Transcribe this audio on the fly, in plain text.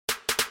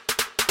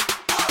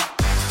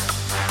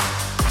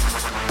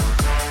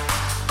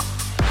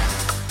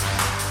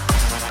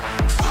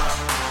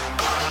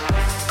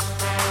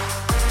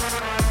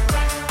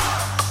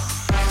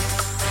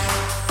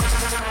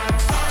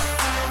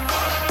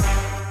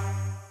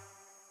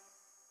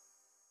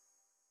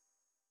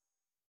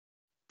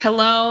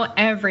Hello,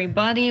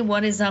 everybody.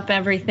 What is up,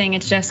 everything?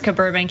 It's Jessica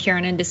Burbank here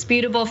on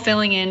Indisputable,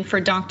 filling in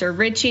for Dr.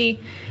 Richie.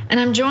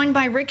 And I'm joined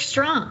by Rick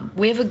Strong.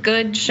 We have a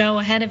good show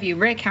ahead of you.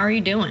 Rick, how are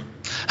you doing?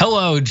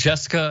 Hello,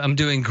 Jessica. I'm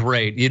doing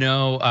great.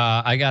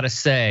 I gotta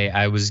say,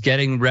 I was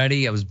getting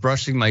ready. I was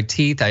brushing my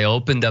teeth. I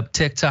opened up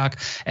TikTok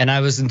and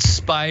I was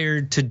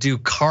inspired to do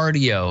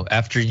cardio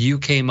after you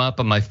came up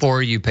on my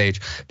For You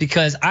page.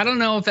 Because I don't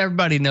know if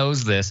everybody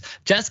knows this.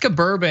 Jessica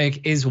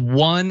Burbank is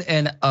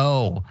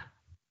 1-0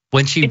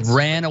 when she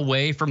ran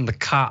away from the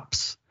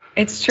cops.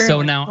 It's true.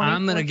 So now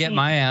I'm gonna get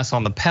my ass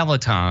on the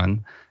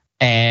Peloton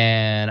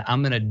and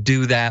I'm gonna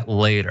do that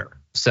later.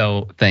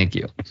 So thank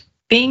you.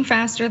 Being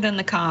faster than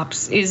the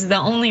cops is the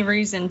only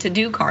reason to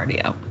do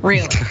cardio,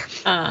 really.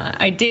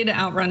 I did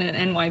outrun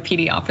an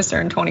NYPD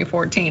officer in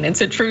 2014. It's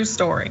a true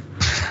story.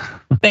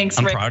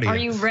 Thanks, Rick. Are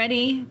you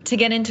ready to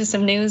get into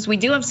some news? We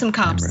do have some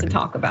cops to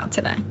talk about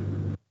today.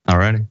 All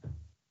righty.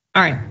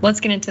 All right, let's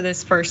get into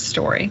this first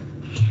story.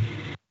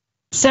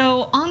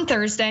 So on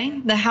Thursday,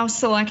 the House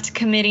Select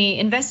Committee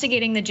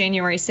investigating the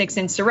January 6th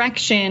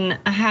insurrection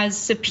has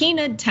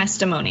subpoenaed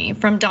testimony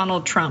from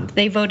Donald Trump.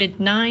 They voted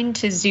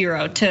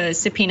 9-0 to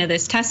subpoena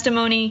this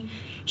testimony.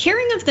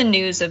 Hearing of the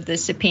news of the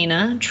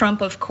subpoena,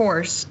 Trump, of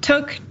course,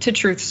 took to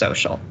Truth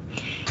Social.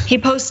 He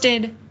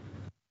posted,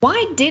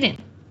 "Why didn't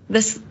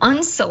this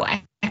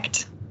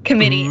unselect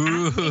committee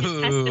ask me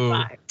to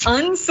testify?"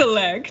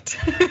 Unselect,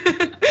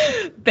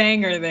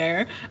 banger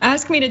there.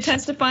 Asked me to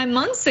testify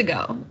months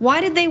ago. Why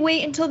did they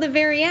wait until the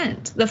very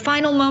end, the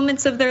final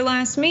moments of their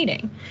last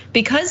meeting?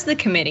 Because the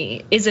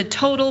committee is a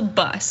total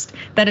bust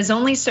that has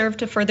only served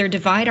to further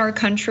divide our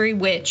country,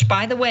 which,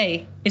 by the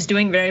way, is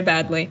doing very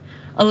badly.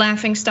 A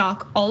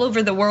laughingstock all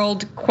over the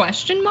world,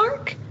 question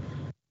mark?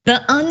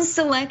 The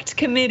Unselect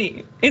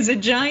Committee is a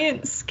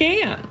giant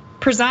scam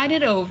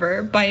presided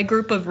over by a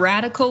group of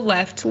radical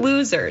left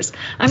losers.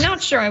 I'm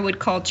not sure I would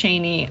call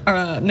Cheney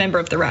a member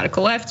of the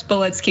radical left, but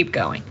let's keep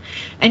going.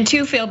 And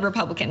 2 failed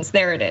Republicans,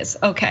 there it is,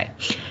 okay.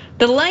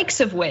 The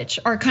likes of which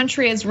our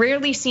country has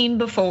rarely seen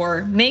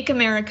before, make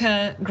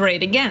America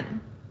great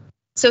again.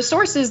 So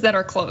sources that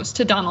are close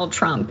to Donald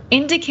Trump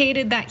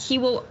indicated that he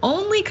will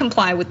only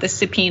comply with the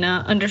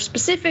subpoena under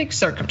specific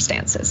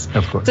circumstances.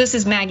 Of course. This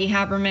is Maggie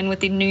Haberman with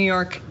the New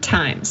York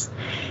Times.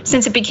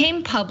 Since it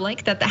became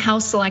public that the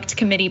House Select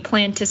Committee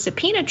planned to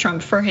subpoena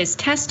Trump for his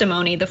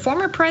testimony, the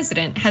former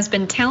president has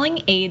been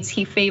telling aides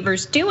he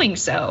favors doing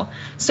so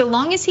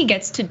long as he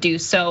gets to do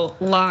so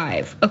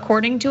live,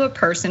 according to a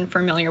person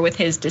familiar with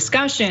his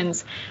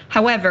discussions.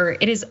 However,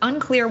 it is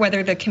unclear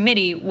whether the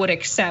committee would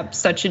accept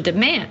such a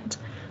demand.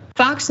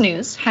 Fox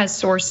News has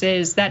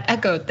sources that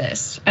echoed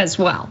this as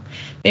well.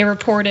 They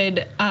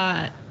reported,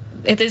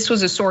 this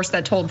was a source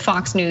that told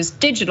Fox News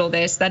Digital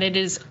that it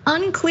is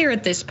unclear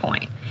at this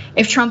point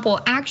if Trump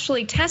will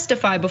actually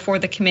testify before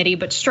the committee,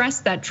 but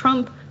stressed that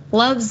Trump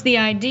loves the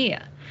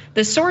idea.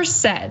 The source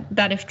said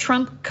that if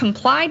Trump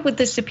complied with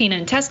the subpoena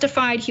and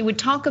testified, he would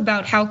talk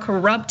about how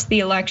corrupt the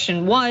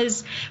election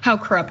was, how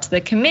corrupt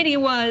the committee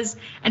was,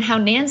 and how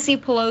Nancy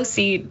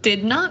Pelosi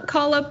did not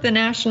call up the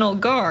National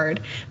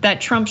Guard,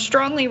 that Trump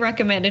strongly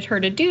recommended her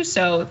to do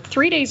so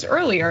 3 days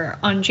earlier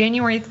on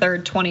January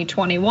 3rd,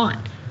 2021.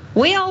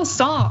 We all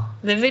saw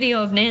the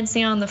video of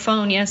Nancy on the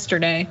phone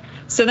yesterday,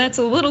 so that's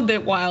a little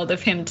bit wild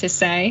of him to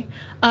say.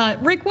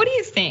 Rick, what do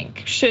you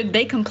think? Should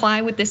they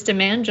comply with this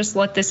demand, just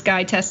let this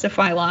guy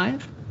testify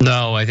live?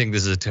 No, I think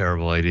this is a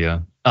terrible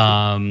idea.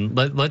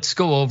 Let's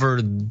go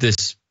over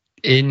this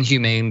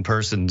inhumane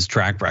person's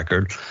track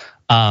record.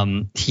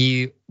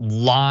 He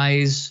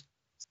lies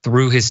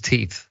through his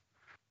teeth.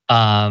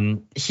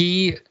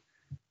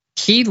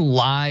 He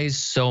lies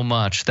so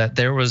much that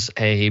there was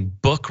a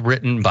book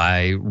written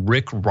by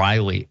Rick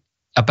Riley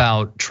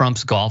about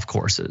Trump's golf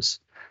courses.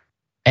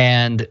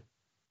 And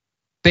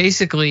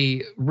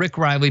basically, Rick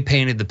Riley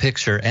painted the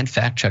picture, and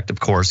fact checked, of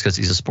course, because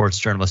he's a sports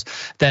journalist,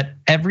 that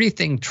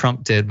everything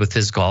Trump did with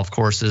his golf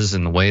courses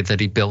and the way that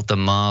he built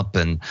them up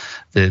and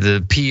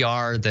the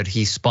PR that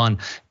he spun,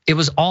 it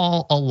was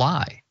all a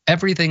lie.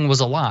 Everything was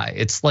a lie.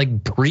 It's like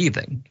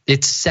breathing.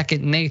 It's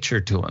second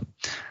nature to him.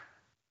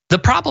 The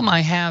problem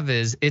I have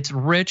is it's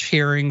rich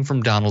hearing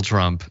from Donald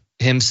Trump,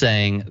 him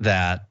saying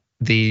that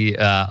the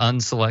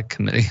Unselect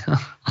Committee,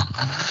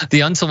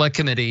 the Unselect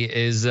Committee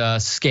is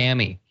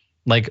scammy.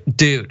 Like,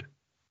 dude,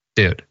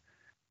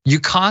 you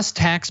cost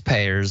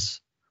taxpayers,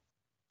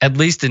 at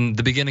least in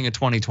the beginning of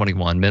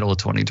 2021, middle of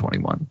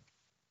 2021.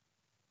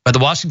 By the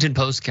Washington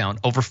Post count,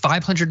 over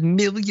 $500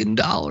 million.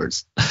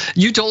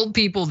 You told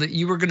people that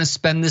you were gonna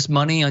spend this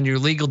money on your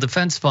legal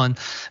defense fund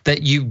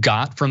that you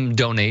got from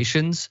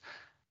donations,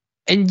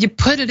 and you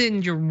put it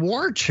in your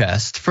war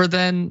chest for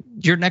then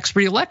your next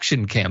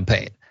reelection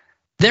campaign.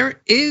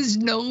 There is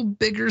no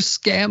bigger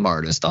scam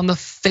artist on the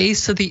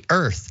face of the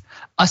earth,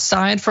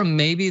 aside from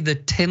maybe the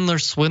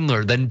Tindler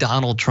swindler, than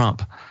Donald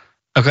Trump,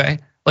 okay?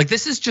 Like,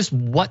 this is just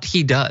what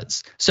he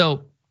does.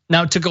 So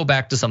Now, to go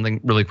back to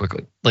something really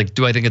quickly, like,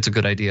 do I think it's a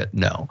good idea?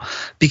 No,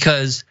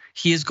 because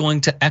he is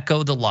going to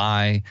echo the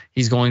lie.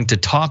 He's going to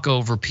talk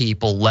over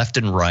people left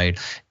and right.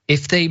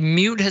 If they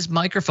mute his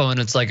microphone,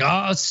 it's like,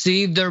 oh,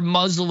 see, they're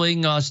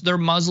muzzling us. They're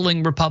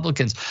muzzling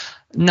Republicans.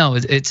 No,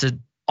 it's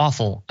an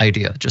awful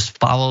idea. Just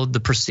follow the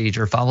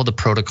procedure, follow the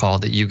protocol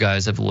that you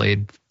guys have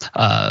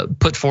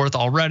put forth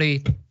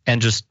already,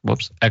 and just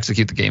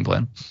execute the game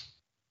plan.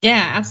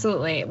 Yeah,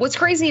 absolutely. What's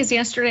crazy is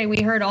yesterday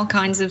we heard all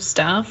kinds of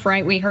stuff,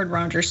 right? We heard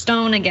Roger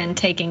Stone again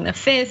taking the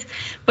fifth,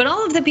 but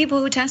all of the people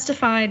who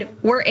testified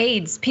were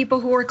aides, people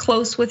who were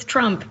close with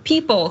Trump,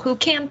 people who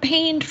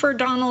campaigned for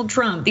Donald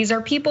Trump. These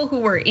are people who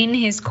were in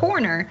his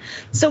corner.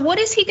 So what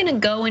is he gonna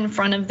go in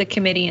front of the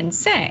committee and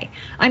say?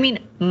 I mean,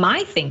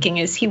 my thinking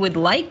is he would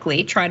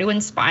likely try to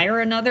inspire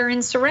another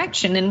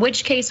insurrection, in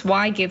which case,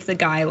 why give the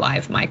guy a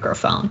live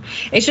microphone?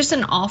 It's just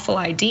an awful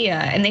idea,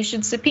 and they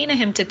should subpoena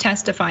him to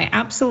testify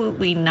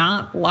absolutely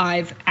not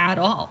live at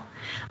all.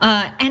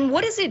 And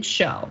what does it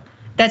show?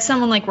 That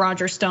someone like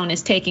Roger Stone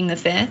is taking the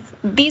fifth.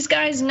 These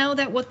guys know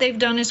that what they've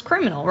done is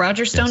criminal.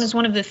 Roger Stone is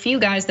one of the few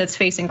guys that's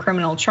facing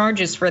criminal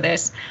charges for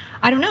this.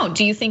 I don't know,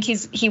 do you think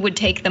he would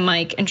take the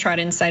mic and try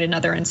to incite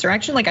another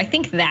insurrection? Like, I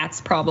think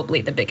that's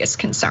probably the biggest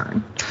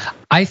concern.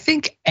 I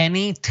think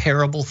any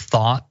terrible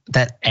thought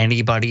that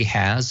anybody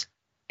has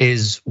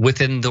is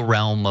within the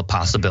realm of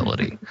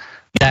possibility.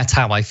 That's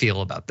how I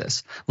feel about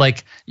this.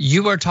 Like,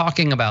 you are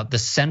talking about the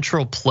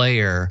central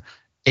player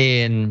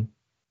in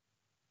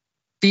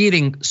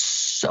feeding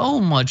so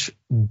much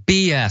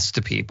BS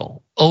to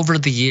people over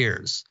the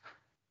years,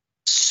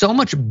 so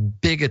much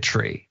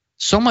bigotry,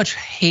 so much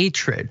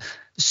hatred,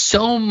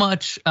 so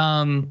much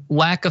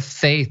lack of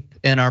faith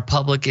in our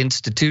public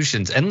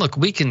institutions. And look,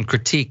 we can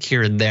critique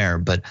here and there,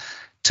 but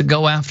to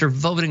go after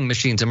voting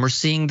machines, and we're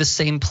seeing the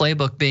same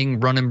playbook being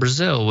run in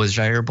Brazil with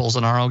Jair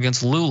Bolsonaro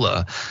against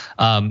Lula.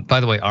 By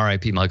the way,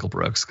 RIP Michael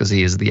Brooks, because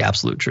he is the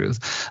absolute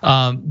truth.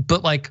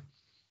 But like,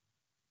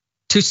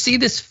 to see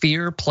this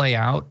fear play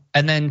out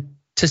and then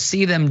to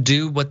see them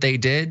do what they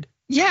did,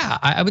 yeah,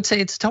 I would say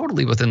it's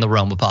totally within the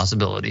realm of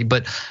possibility.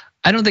 But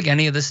I don't think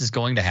any of this is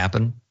going to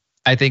happen.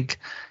 I think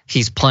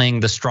he's playing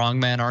the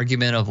strongman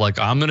argument of like,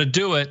 I'm gonna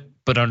do it,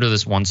 but under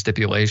this one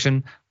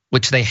stipulation,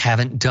 which they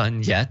haven't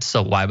done yet.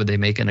 So why would they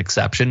make an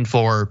exception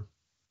for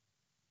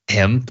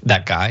him,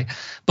 that guy?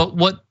 But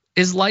what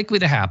is likely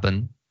to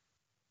happen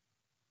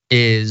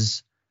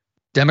is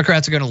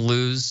Democrats are gonna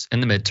lose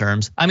in the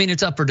midterms. I mean,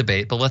 it's up for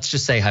debate, but let's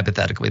just say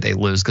hypothetically they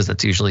lose, because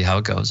that's usually how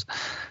it goes.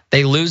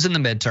 They lose in the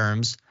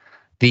midterms.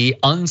 The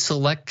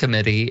unselect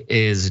committee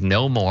is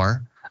no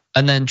more.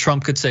 And then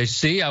Trump could say,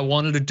 see, I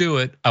wanted to do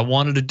it. I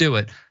wanted to do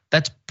it.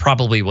 That's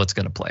probably what's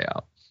gonna play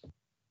out.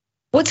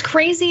 What's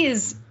crazy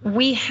is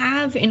we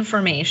have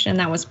information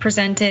that was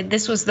presented.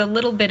 This was the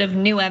little bit of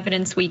new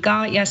evidence we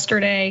got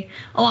yesterday,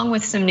 along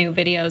with some new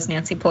videos,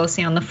 Nancy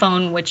Pelosi on the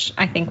phone, which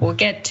I think we'll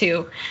get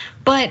to.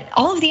 But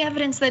all of the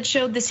evidence that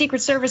showed the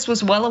Secret Service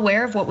was well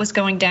aware of what was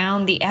going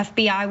down. The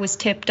FBI was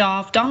tipped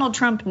off. Donald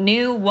Trump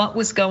knew what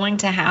was going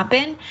to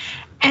happen.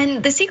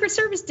 And the Secret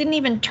Service didn't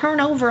even turn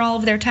over all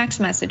of their text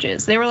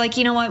messages. They were like,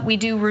 you know what, we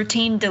do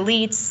routine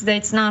deletes,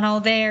 that's not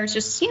all there. It's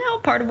just,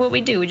 part of what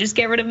we do, we just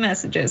get rid of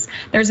messages.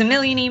 There's a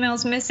million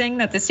emails missing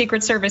that the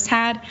Secret Service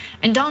had.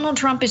 And Donald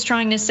Trump is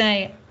trying to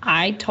say,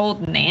 I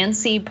told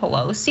Nancy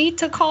Pelosi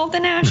to call the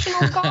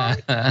National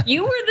Guard.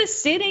 You were the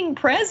sitting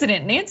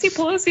president. Nancy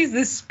Pelosi is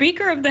the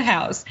Speaker of the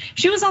House.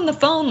 She was on the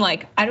phone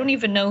like, I don't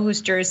even know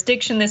whose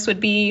jurisdiction this would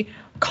be,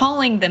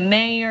 calling the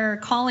mayor,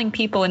 calling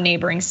people in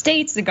neighboring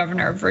states, the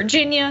governor of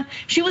Virginia.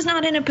 She was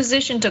not in a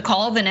position to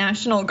call the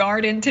National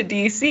Guard into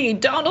DC.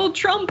 Donald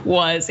Trump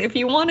was. If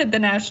you wanted the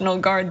National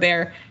Guard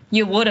there,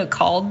 you would have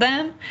called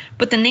them.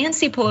 But the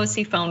Nancy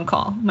Pelosi phone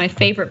call, my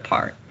favorite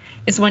part,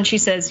 is when she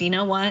says, you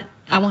know what,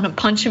 I want to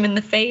punch him in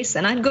the face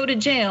and I'd go to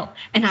jail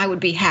and I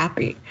would be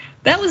happy.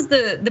 That was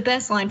the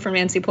best line from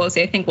Nancy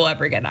Pelosi I think we'll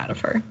ever get out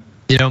of her.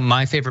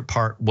 My favorite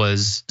part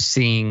was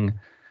seeing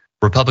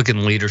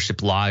Republican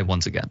leadership lie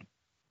once again.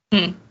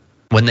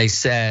 When they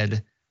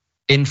said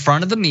in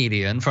front of the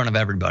media, in front of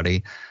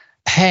everybody,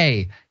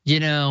 hey,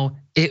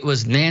 it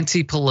was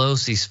Nancy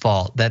Pelosi's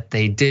fault that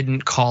they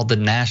didn't call the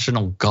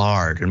National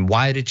Guard. And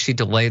why did she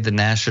delay the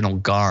National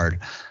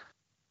Guard?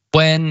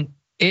 When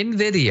in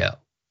video,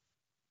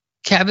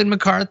 Kevin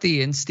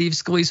McCarthy and Steve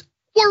Scalise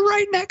were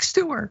right next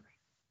to her.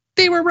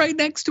 They were right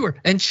next to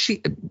her. And she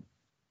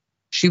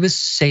was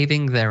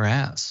saving their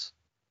ass,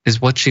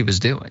 is what she was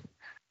doing.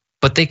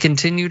 But they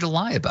continue to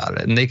lie about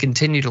it, and they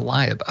continue to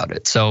lie about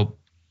it. So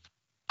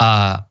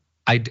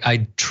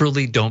I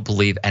truly don't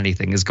believe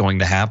anything is going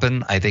to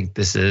happen. I think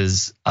this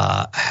is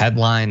a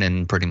headline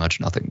and pretty much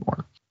nothing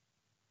more.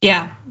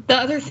 Yeah, the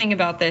other thing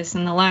about this,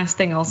 and the last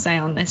thing I'll say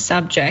on this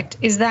subject,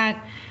 is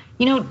that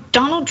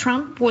Donald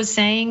Trump was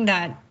saying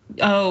that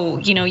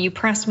you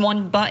press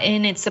one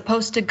button, it's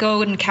supposed to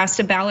go and cast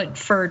a ballot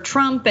for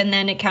Trump, and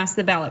then it cast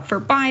the ballot for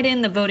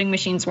Biden. The voting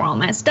machines were all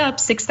messed up.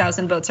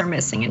 6,000 votes are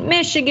missing in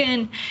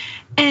Michigan.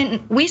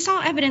 And we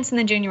saw evidence in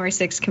the January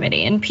 6th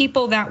committee, and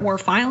people that were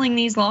filing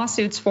these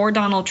lawsuits for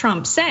Donald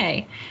Trump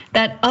say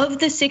that of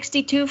the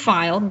 62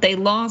 filed, they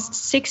lost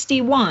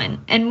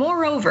 61. And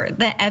moreover,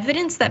 the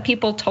evidence that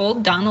people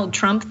told Donald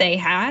Trump they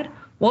had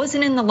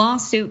wasn't in the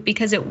lawsuit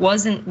because it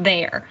wasn't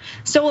there.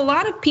 So a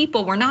lot of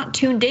people were not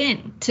tuned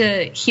in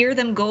to hear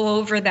them go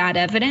over that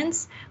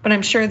evidence, but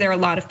I'm sure there are a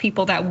lot of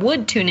people that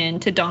would tune in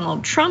to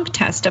Donald Trump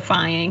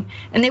testifying,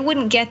 and they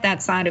wouldn't get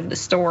that side of the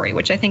story,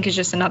 which I think is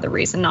just another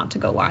reason not to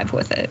go live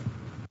with it.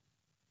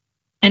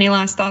 Any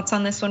last thoughts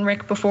on this one,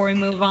 Rick, before we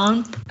move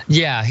on?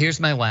 Yeah, here's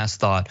my last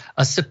thought.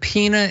 A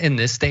subpoena in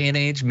this day and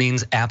age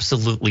means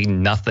absolutely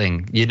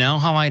nothing. You know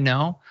how I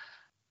know?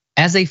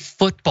 As a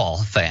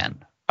football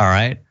fan, all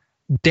right?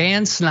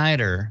 Dan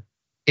Snyder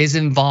is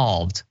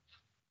involved,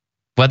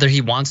 whether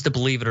he wants to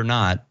believe it or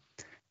not,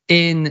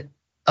 in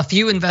a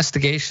few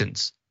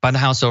investigations by the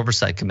House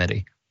Oversight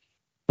Committee.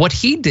 What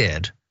he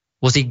did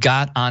was he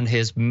got on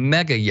his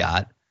mega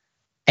yacht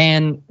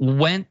and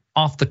went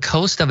off the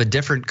coast of a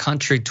different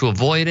country to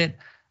avoid it.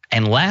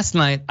 And last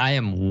night I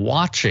am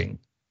watching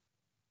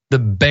the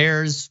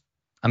Bears,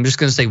 I'm just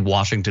gonna say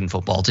Washington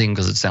football team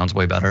because it sounds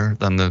way better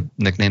than the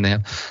nickname they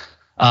have.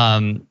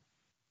 And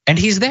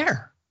he's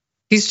there.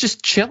 He's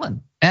just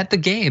chilling at the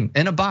game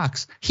in a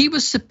box. He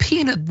was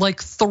subpoenaed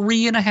like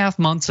 3.5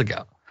 months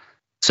ago.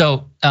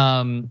 So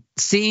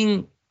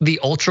seeing the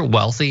ultra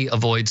wealthy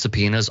avoid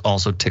subpoenas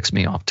also ticks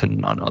me off to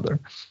none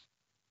other.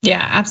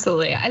 Yeah,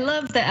 absolutely. I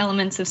love the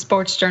elements of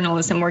sports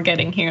journalism we're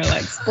getting here.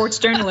 Like sports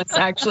journalists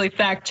actually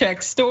fact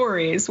check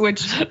stories,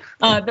 which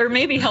they're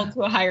maybe held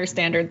to a higher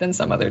standard than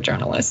some other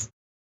journalists.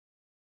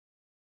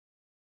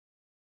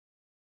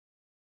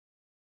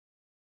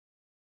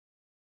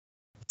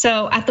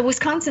 So at the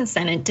Wisconsin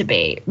Senate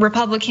debate,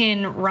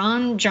 Republican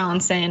Ron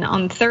Johnson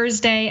on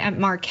Thursday at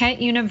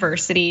Marquette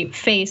University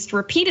faced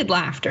repeated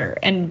laughter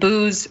and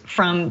boos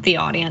from the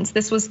audience.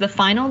 This was the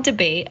final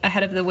debate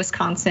ahead of the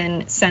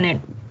Wisconsin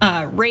Senate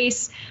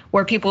race,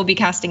 where people will be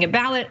casting a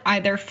ballot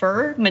either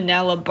for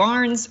Manila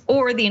Barnes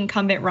or the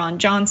incumbent Ron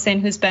Johnson,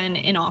 who's been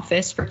in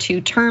office for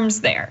 2 terms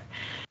there.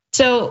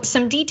 So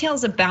some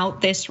details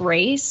about this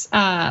race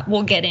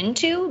we'll get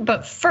into,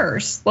 but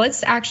first,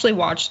 let's actually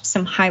watch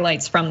some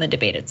highlights from the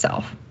debate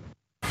itself.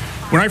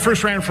 When I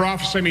first ran for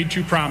office, I made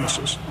 2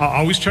 promises. I'll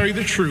always tell you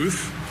the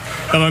truth,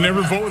 and I'll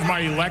never vote with my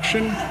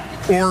election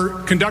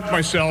or conduct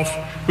myself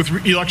with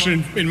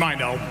election in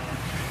mind.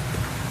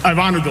 I've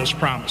honored those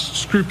promises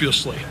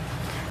scrupulously.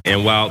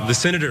 And while the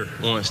senator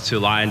wants to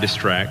lie and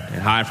distract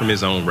and hide from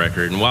his own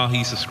record, and while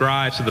he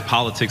subscribes to the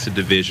politics of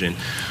division,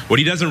 what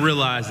he doesn't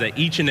realize that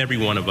each and every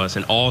one of us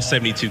in all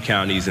 72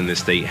 counties in this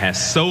state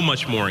has so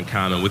much more in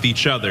common with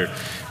each other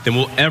than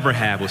we'll ever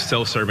have with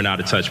self-serving,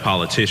 out-of-touch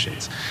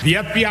politicians. The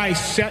FBI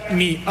set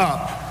me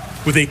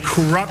up with a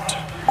corrupt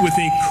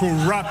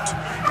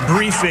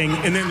briefing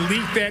and then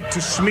leaked that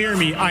to smear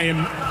me.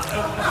 I'm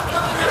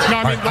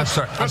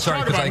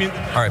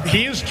sorry.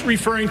 He is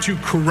referring to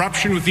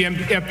corruption with the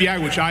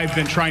FBI, which I've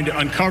been trying to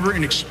uncover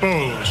and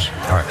expose.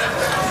 All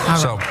right.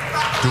 So,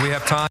 do we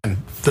have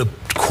time? The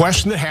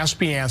question that has to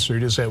be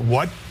answered is, at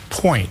what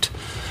point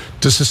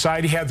does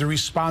society have the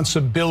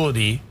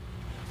responsibility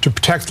to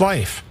protect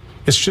life?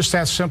 It's just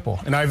that simple.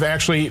 And I've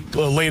actually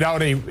laid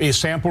out a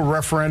sample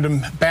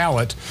referendum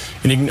ballot,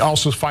 and you can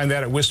also find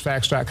that at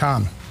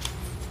wisfax.com.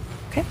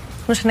 Okay.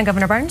 Lieutenant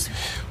Governor Barnes?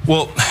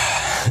 Well,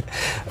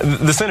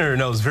 the senator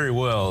knows very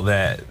well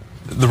that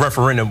the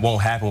referendum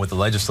won't happen with the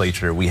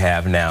legislature we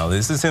have now.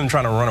 This is him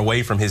trying to run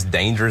away from his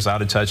dangerous,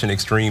 out of touch, and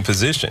extreme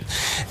position.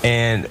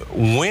 And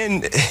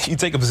when you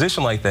take a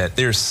position like that,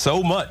 there's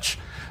so much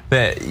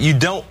that you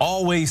don't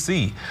always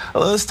see.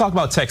 Let's talk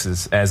about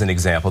Texas as an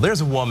example. There's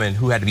a woman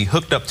who had to be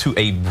hooked up to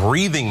a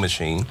breathing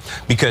machine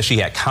because she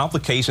had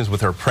complications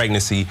with her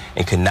pregnancy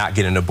and could not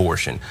get an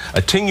abortion.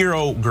 A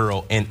 10-year-old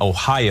girl in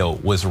Ohio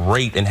was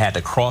raped and had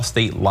to cross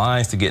state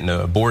lines to get an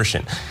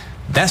abortion.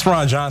 That's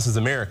Ron Johnson's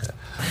America.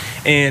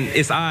 And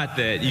it's odd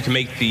that you can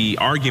make the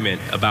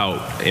argument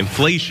about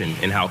inflation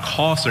and how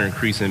costs are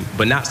increasing,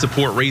 but not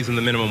support raising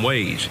the minimum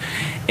wage.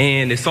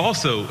 And it's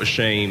also a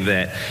shame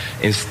that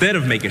instead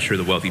of making sure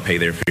the wealthy pay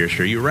their fair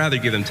share, you rather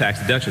give them tax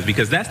deductions,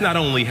 because that's not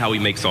only how we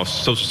make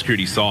Social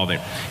Security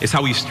solvent, it's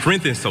how we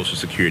strengthen Social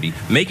Security,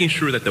 making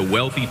sure that the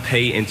wealthy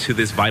pay into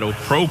this vital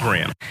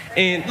program.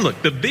 And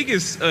look, the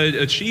biggest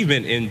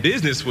achievement in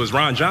business was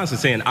Ron Johnson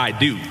saying, "I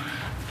do."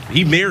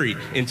 He married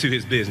into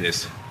his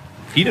business.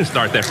 He didn't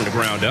start that from the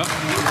ground up.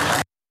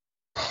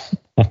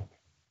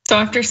 So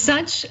after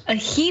such a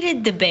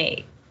heated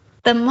debate,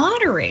 the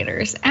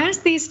moderators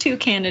asked these 2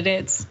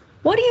 candidates,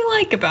 what do you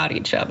like about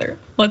each other?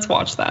 Let's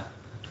watch that.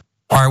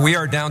 All right, we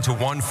are down to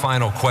one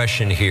final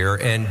question here,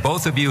 and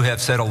both of you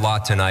have said a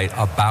lot tonight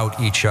about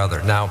each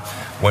other. Now,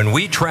 when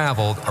we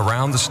traveled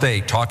around the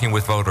state talking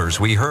with voters,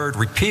 we heard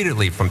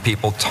repeatedly from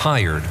people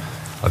tired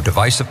of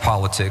divisive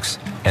politics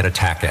and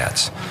attack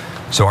ads.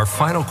 So our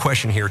final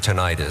question here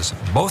tonight is,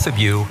 both of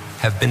you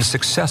have been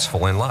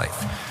successful in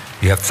life.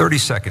 You have 30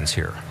 seconds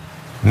here.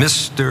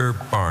 Mr.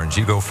 Barnes,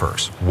 you go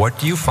first. What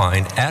do you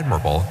find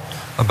admirable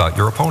about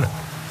your opponent?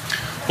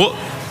 Well,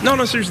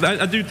 no, seriously.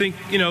 I do think,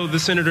 the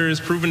senator has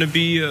proven to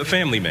be a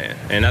family man,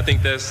 and I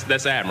think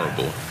that's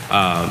admirable.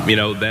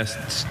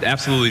 That's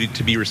absolutely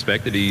to be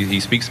respected. He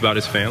speaks about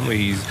his family.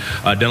 He's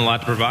done a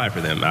lot to provide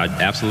for them. I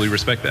absolutely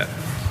respect that.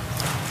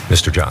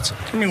 Mr. Johnson.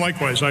 I mean,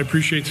 likewise, I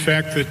appreciate the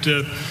fact that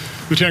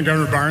Lieutenant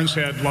Governor Barnes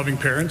had loving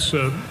parents,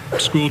 a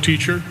school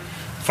teacher,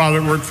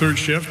 father worked third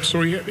shift,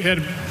 so he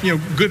had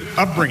good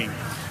upbringing.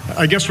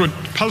 I guess what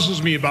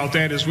puzzles me about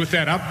that is, with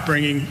that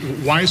upbringing,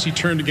 why is he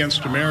turned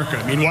against America?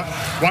 I mean,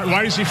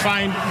 why does he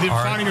find the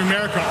founding of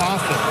America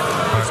awful?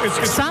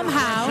 It's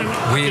somehow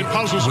it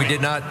puzzles me. We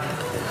did not.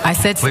 I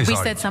said we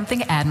said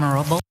something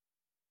admirable.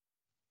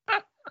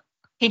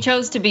 He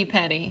chose to be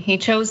petty. He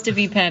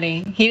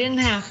didn't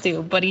have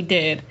to, but he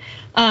did.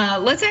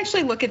 Let's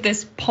actually look at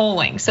this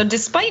polling. So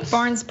despite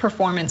Barnes'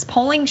 performance,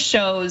 polling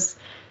shows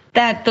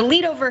that the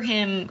lead over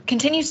him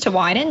continues to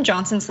widen.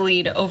 Johnson's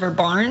lead over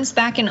Barnes.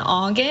 Back in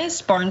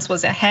August, Barnes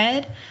was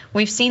ahead.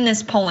 We've seen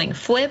this polling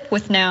flip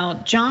with now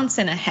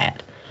Johnson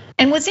ahead.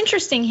 And what's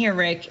interesting here,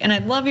 Rick, and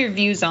I'd love your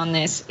views on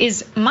this,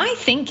 is my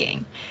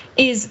thinking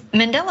is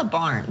Mandela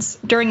Barnes,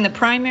 during the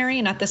primary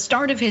and at the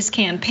start of his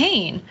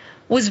campaign,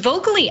 was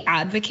vocally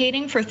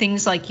advocating for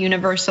things like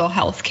universal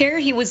health care.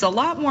 He was a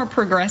lot more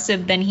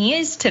progressive than he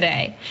is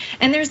today.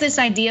 And there's this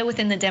idea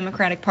within the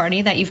Democratic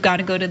Party that you've got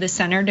to go to the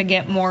center to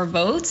get more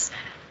votes.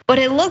 But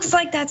it looks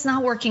like that's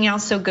not working out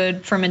so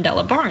good for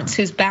Mandela Barnes,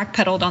 who's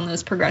backpedaled on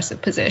those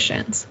progressive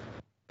positions.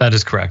 That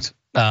is correct.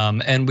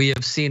 And we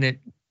have seen it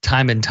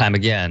time and time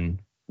again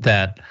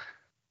that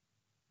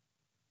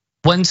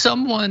when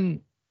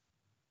someone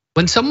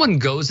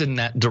goes in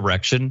that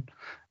direction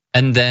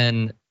and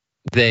then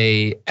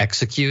they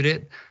execute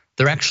it,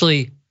 they're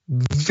actually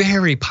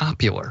very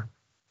popular,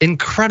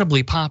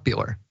 incredibly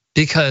popular,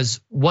 because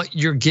what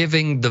you're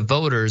giving the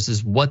voters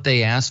is what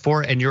they asked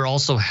for, and you're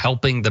also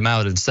helping them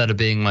out instead of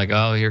being like,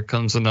 oh, here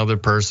comes another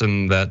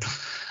person that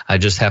I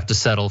just have to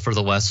settle for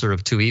the lesser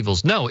of two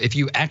evils. No, if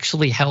you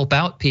actually help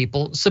out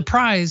people,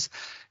 surprise,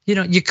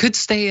 you could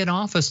stay in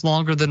office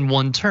longer than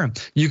one term.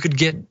 You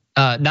could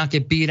not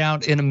get beat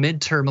out in a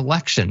midterm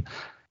election,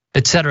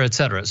 et cetera, et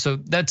cetera. So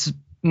that's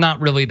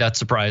not really that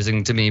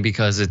surprising to me,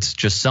 because it's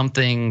just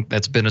something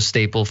that's been a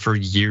staple for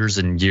years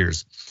and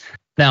years.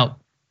 Now,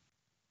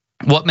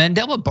 what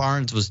Mandela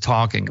Barnes was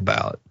talking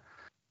about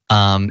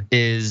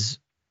is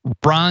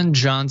Ron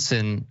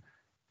Johnson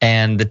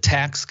and the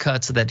tax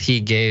cuts that he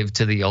gave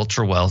to the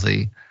ultra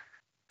wealthy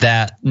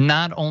that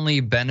not only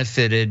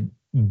benefited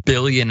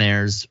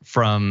billionaires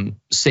from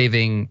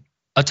saving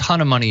a ton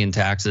of money in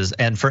taxes.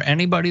 And for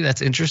anybody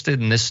that's interested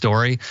in this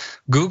story,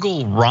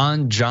 Google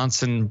Ron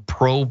Johnson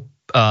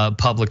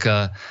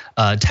ProPublica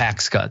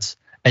tax cuts,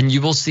 and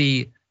you will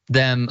see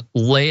them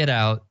lay it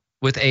out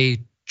with a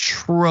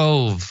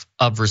trove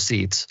of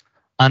receipts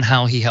on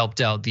how he helped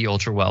out the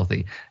ultra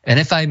wealthy. And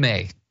if I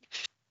may,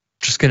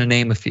 just gonna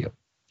name a few.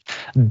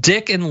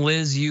 Dick and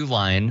Liz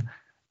Uihlein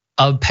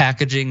of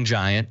packaging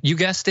giant, you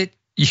guessed it,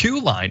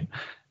 Uihlein,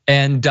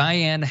 and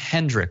Diane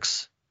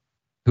Hendricks,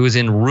 who is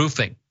in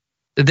roofing.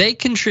 They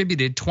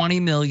contributed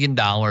 $20 million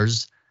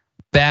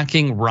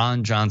backing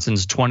Ron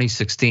Johnson's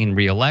 2016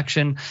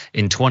 reelection.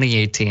 In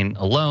 2018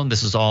 alone,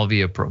 this is all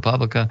via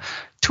ProPublica,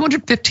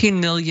 $215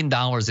 million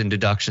in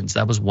deductions.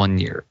 That was 1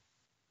 year.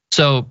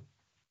 So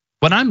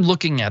when I'm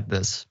looking at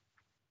this,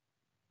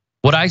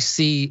 what I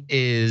see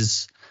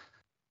is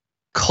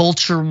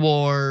culture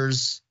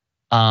wars,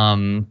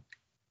 I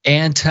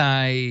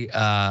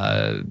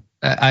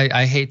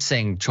hate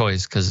saying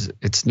choice because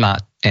it's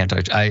not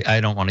anti.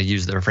 I don't want to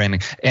use their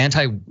framing.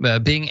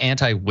 Being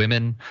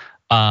anti-women,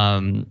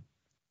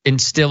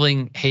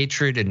 instilling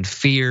hatred and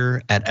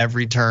fear at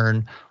every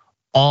turn,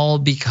 all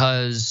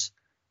because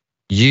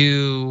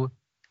you,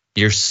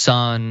 your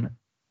son,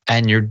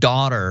 and your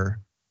daughter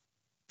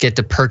get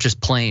to purchase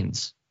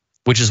planes,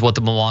 which is what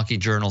the Milwaukee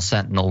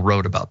Journal-Sentinel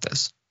wrote about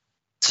this.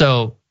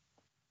 So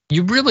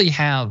you really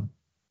have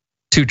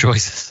two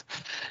choices.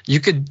 You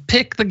could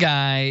pick the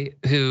guy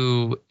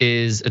who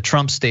is a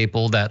Trump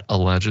staple that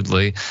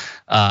allegedly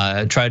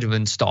tried to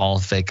install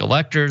fake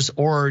electors,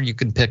 or you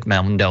could pick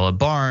Mandela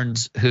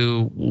Barnes,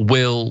 who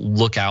will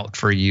look out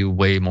for you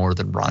way more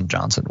than Ron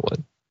Johnson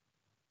would.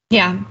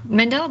 Yeah,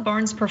 Mandela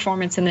Barnes'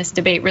 performance in this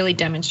debate really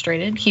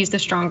demonstrated he's the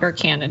stronger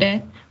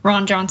candidate.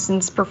 Ron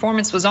Johnson's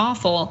performance was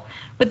awful,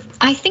 but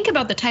I think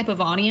about the type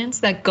of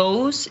audience that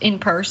goes in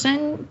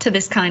person to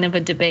this kind of a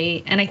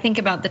debate, and I think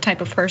about the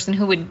type of person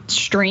who would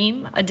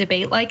stream a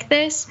debate like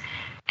this.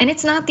 And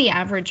it's not the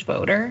average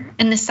voter,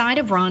 and the side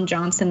of Ron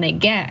Johnson they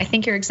get, I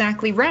think you're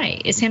exactly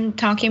right, is him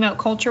talking about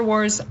culture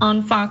wars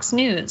on Fox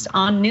News,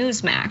 on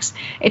Newsmax.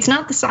 It's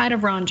not the side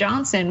of Ron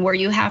Johnson where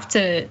you have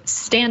to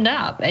stand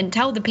up and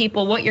tell the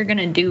people what you're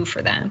gonna do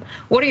for them.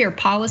 What are your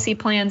policy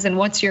plans and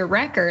what's your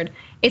record?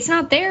 It's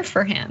not there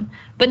for him.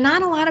 But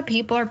not a lot of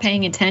people are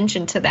paying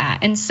attention to that.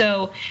 And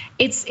so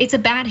it's a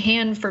bad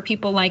hand for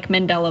people like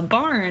Mandela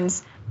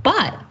Barnes.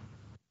 But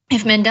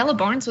if Mandela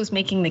Barnes was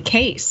making the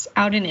case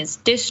out in his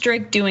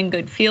district, doing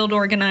good field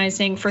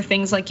organizing for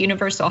things like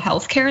universal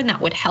health care, and that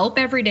would help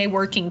everyday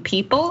working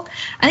people,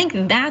 I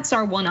think that's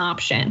our one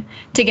option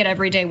to get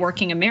everyday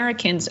working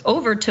Americans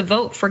over to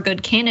vote for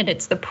good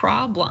candidates. The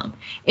problem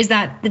is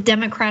that the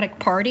Democratic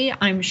Party,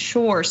 I'm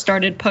sure,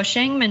 started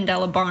pushing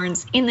Mandela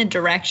Barnes in the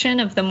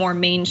direction of the more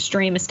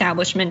mainstream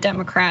establishment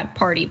Democrat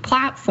Party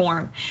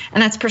platform.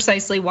 And that's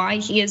precisely why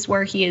he is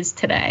where he is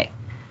today.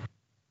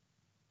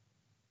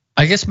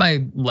 I guess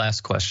my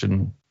last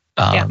question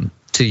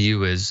to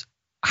you is,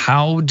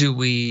 how do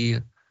we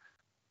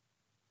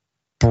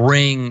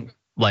bring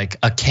like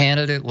a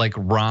candidate like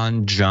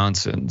Ron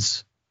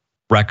Johnson's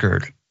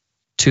record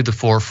to the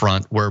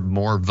forefront where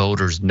more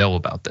voters know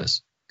about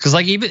this? Because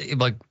like even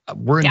like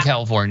we're in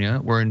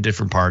California, we're in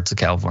different parts of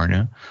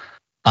California.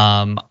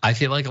 I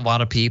feel like a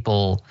lot of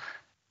people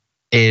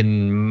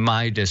in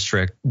my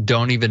district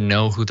don't even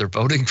know who they're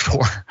voting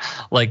for.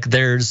 Like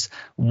there's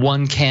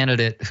one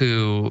candidate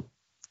who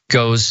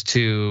goes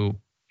to,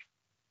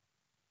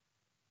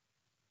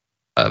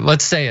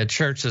 let's say a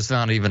church that's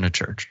not even a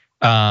church.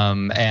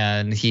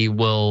 And he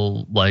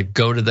will like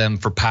go to them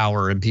for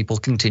power and people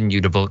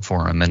continue to vote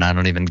for him, and I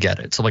don't even get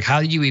it. So like,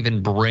 how do you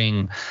even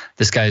bring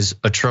this guy's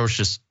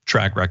atrocious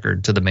track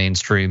record to the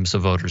mainstream so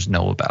voters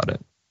know about it?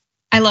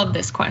 I love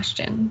this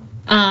question.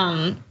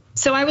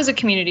 So I was a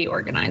community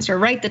organizer,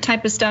 right? The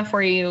type of stuff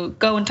where you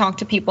go and talk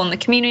to people in the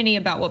community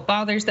about what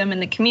bothers them in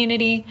the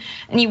community,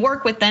 and you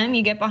work with them,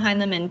 you get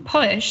behind them and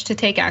push to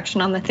take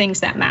action on the things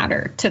that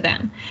matter to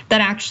them.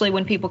 That actually,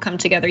 when people come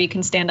together, you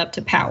can stand up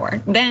to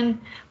power.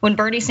 Then when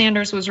Bernie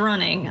Sanders was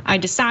running, I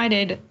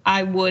decided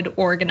I would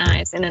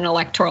organize in an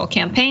electoral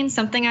campaign,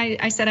 something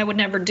I said I would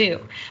never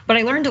do. But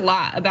I learned a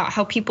lot about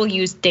how people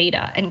use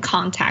data and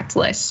contact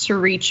lists to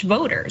reach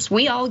voters.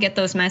 We all get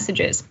those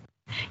messages.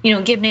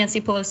 Give Nancy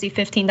Pelosi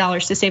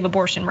 $15 to save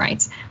abortion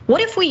rights. What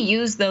if we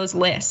use those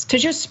lists to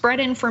just spread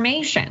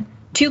information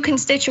to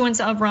constituents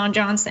of Ron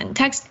Johnson?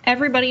 Text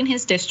everybody in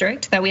his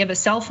district that we have a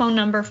cell phone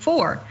number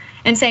for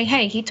and say,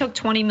 hey, he took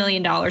 $20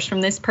 million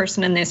from this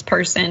person and this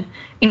person.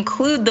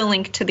 Include the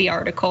link to the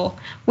article.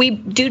 We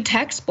do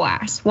text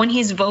blasts when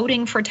he's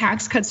voting for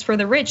tax cuts for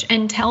the rich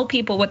and tell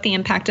people what the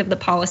impact of the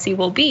policy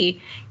will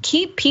be.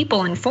 Keep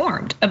people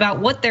informed about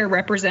what their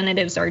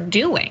representatives are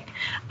doing.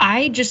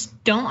 I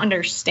just don't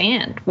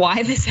understand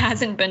why this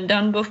hasn't been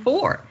done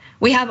before.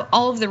 We have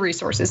all of the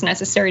resources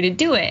necessary to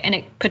do it, and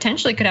it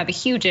potentially could have a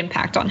huge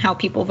impact on how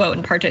people vote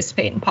and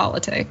participate in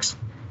politics.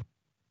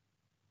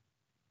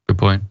 Good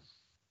point.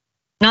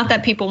 Not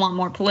that people want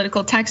more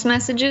political text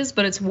messages,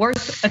 but it's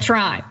worth a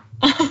try.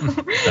 All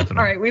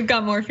right, we've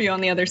got more for you on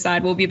the other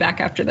side. We'll be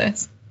back after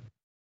this.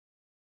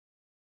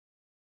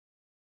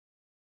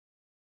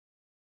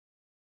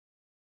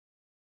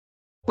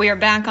 We are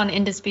back on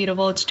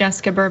Indisputable. It's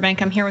Jessica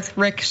Burbank. I'm here with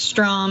Rick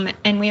Strom,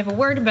 and we have a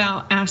word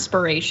about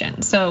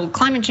aspiration. So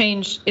climate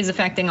change is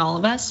affecting all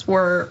of us.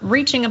 We're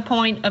reaching a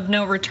point of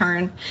no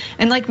return.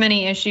 And like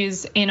many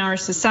issues in our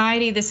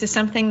society, this is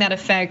something that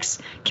affects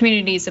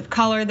communities of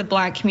color, the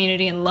Black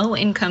community, and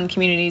low-income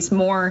communities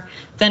more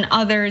than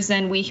others.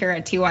 And we here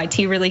at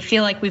TYT really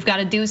feel like we've got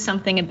to do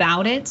something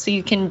about it. So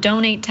you can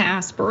donate to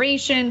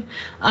Aspiration,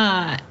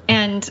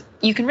 and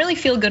you can really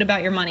feel good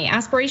about your money.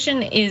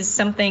 Aspiration is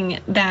something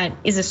that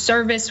is a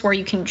service where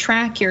you can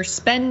track your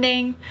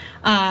spending.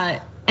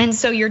 And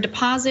so your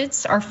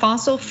deposits are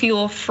fossil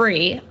fuel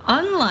free,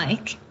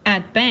 unlike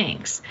at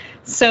banks.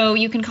 So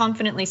you can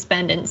confidently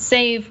spend and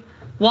save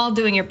while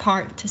doing your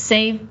part to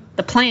save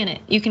the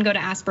planet. You can go to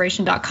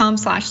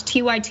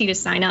aspiration.com/TYT to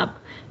sign up.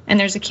 And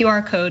there's a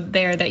QR code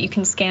there that you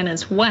can scan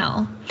as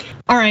well.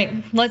 All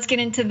right, let's get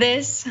into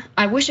this.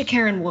 I wish a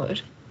Karen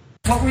would.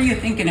 What were you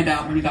thinking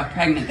about when you got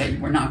pregnant, that you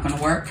were not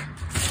gonna work?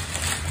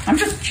 I'm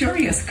just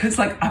curious, cause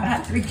like I've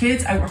had 3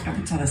 kids, I worked up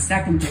until the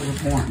second they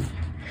were born.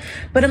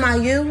 But am I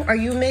you? Are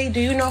you me? Do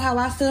you know how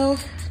I feel?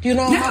 Do you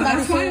know how my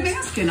body feels? That's why I'm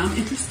asking. I'm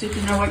interested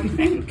to know what you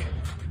think.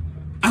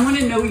 I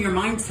wanna know your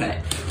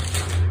mindset.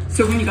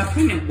 So when you got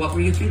pregnant, what were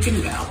you thinking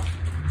about?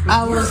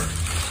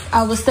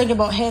 I was thinking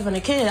about having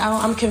a kid.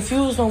 I'm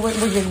confused on where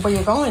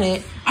you're going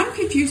at. I'm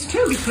confused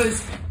too,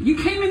 because you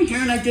came in here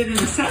and I did an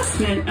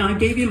assessment and I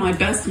gave you my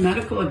best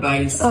medical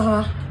advice.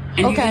 And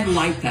you didn't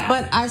like that.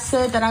 But I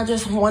said that I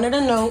just wanted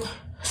a note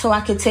so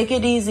I could take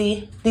it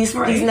easy these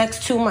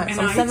next 2 months.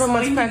 I'm 7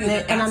 months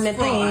pregnant and I'm in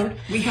pain.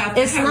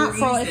 It's not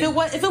fraud. If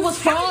it was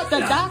fraud, the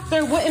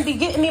doctor wouldn't be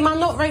getting me my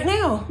note right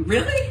now.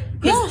 Really?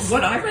 Yes.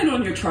 What I read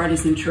on your chart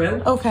isn't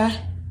true. Okay.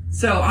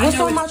 So I What's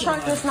know on my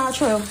chart that's not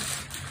true?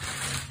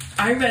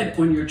 I read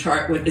on your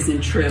chart what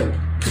isn't true,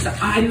 because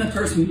I'm the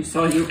person who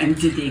saw you and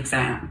did the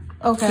exam.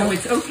 Okay. So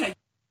it's okay.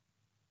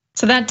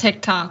 So that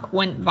TikTok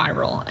went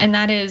viral, and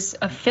that is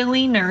a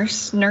Philly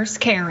nurse, Nurse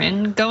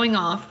Karen, going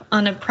off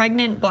on a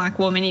pregnant Black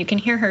woman. You can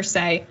hear her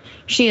say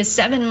she is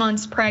 7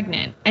 months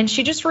pregnant, and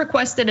she just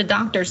requested a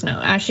doctor's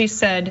note as she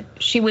said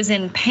she was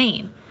in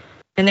pain.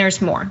 And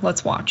there's more.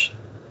 Let's watch.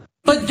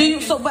 But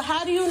but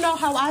how do you know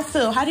how I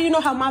feel? How do you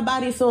know how my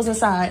body feels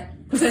inside?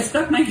 Because I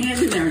stuck my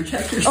hand in there and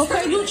checked your cervix.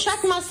 Okay, you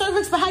checked my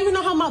cervix, but how you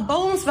know how my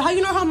bones feel? How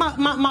you know how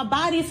my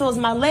body feels,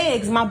 my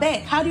legs, my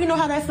back? How do you know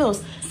how that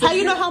feels? How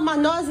you know how my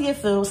nausea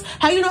feels?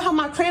 How you know how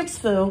my cramps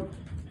feel?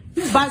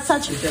 By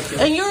touching.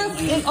 And you're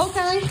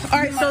okay. All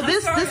right, so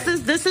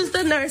this is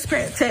the nurse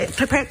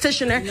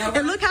practitioner.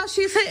 And look how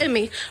she's hitting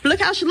me.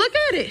 Look at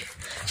it.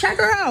 Check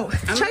her out.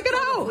 Check it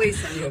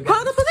out.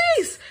 Call the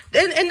police.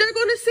 And they're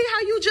gonna see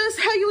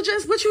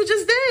what you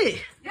just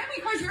did. Yeah,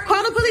 because you're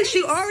call the police.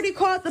 She already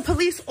called the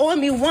police on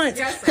me once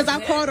because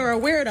I called her a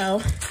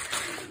weirdo.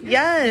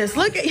 Yes,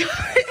 look at you.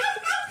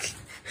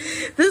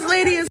 This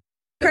lady is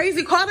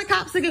crazy. Call the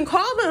cops again.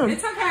 Call them.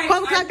 It's okay.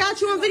 Call them. I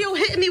got you on video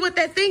hitting me with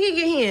that thing in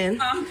your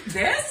hand.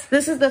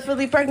 This is the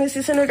Philly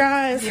Pregnancy Center,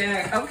 guys.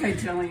 Yeah. Okay,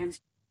 Jillian.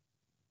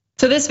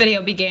 So this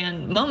video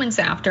began moments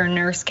after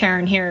nurse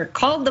Karen here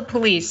called the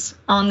police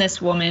on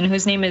this woman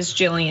whose name is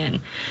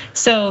Jillian.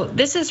 So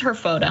this is her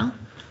photo.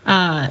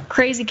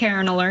 Crazy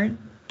Karen alert.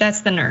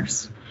 That's the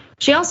nurse.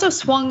 She also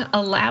swung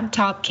a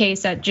laptop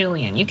case at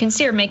Jillian. You can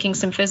see her making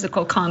some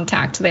physical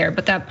contact there,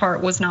 but that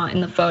part was not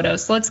in the photo.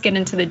 So let's get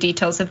into the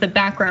details of the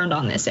background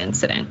on this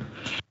incident.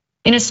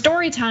 In a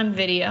storytime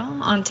video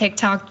on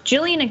TikTok,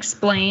 Jillian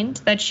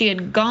explained that she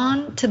had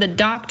gone to the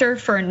doctor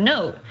for a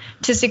note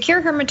to secure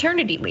her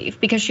maternity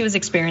leave because she was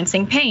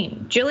experiencing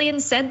pain.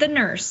 Jillian said the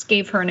nurse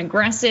gave her an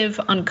aggressive,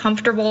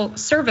 uncomfortable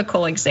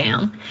cervical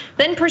exam,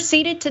 then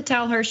proceeded to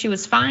tell her she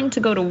was fine to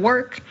go to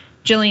work.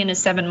 Jillian is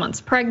 7 months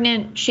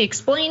pregnant. She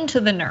explained to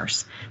the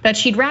nurse that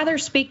she'd rather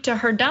speak to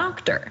her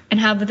doctor and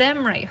have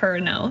them write her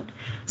a note.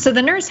 So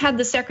the nurse had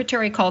the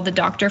secretary call the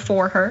doctor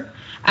for her.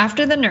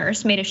 After the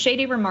nurse made a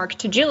shady remark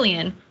to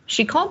Jillian,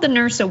 she called the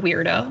nurse a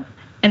weirdo,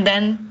 and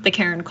then the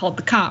Karen called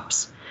the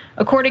cops.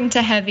 According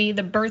to Heavy,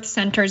 the birth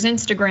center's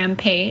Instagram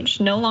page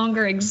no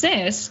longer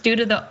exists due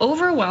to the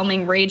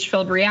overwhelming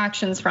rage-filled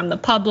reactions from the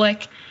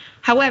public.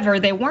 However,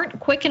 they weren't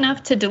quick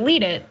enough to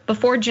delete it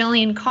before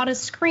Jillian caught a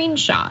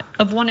screenshot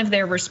of one of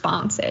their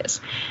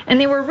responses. And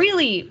they were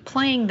really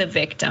playing the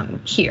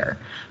victim here.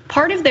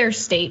 Part of their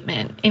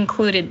statement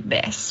included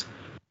this.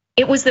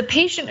 It was the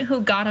patient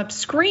who got up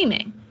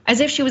screaming as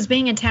if she was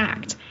being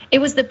attacked. It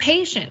was the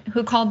patient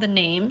who called the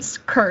names,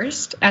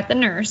 cursed at the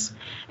nurse,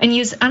 and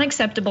used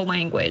unacceptable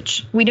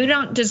language. We do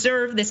not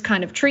deserve this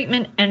kind of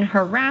treatment and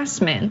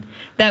harassment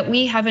that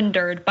we have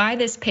endured by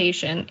this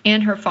patient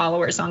and her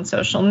followers on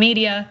social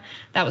media.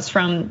 That was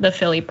from the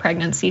Philly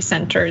Pregnancy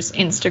Center's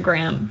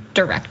Instagram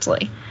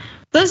directly.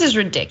 This is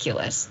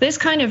ridiculous. This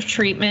kind of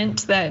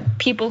treatment that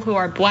people who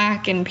are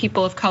Black and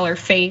people of color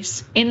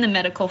face in the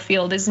medical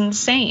field is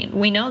insane.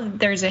 We know that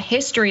there's a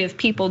history of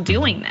people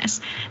doing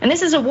this. And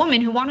this is a woman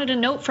who wanted a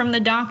note from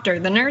the doctor.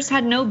 The nurse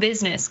had no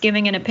business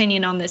giving an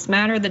opinion on this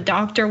matter. The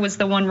doctor was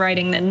the one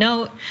writing the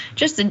note.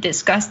 Just a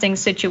disgusting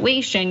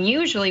situation.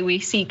 Usually we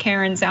see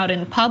Karens out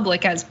in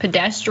public as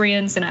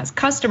pedestrians and as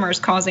customers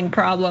causing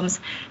problems.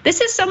 This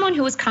is someone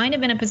who was kind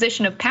of in a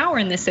position of power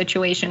in this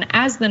situation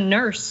as the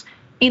nurse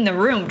in the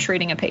room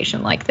treating a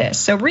patient like this.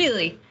 So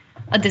really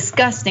a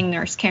disgusting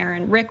nurse,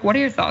 Karen. Rick, what are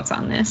your thoughts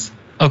on this?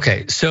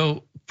 Okay,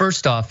 so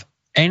first off,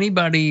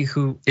 anybody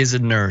who is a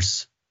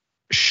nurse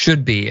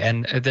should be,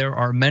 and there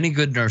are many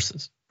good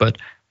nurses, but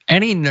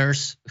any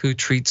nurse who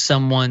treats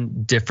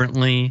someone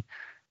differently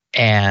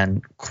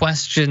and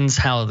questions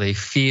how they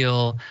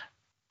feel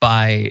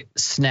by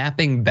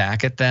snapping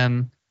back at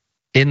them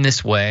in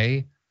this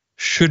way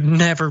should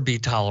never be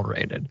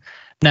tolerated.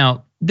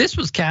 Now, this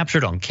was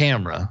captured on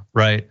camera,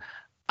 right?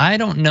 I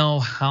don't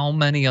know how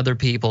many other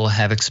people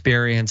have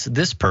experienced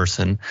this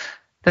person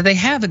that they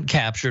haven't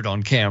captured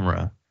on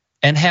camera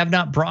and have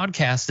not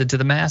broadcasted to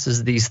the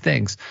masses these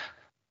things.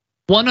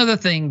 One other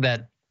thing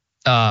that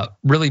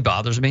really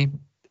bothers me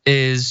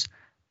is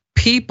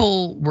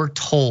people were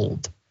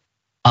told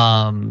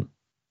in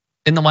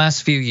the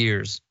last few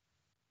years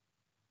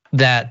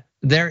that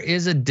there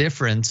is a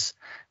difference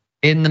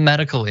in the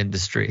medical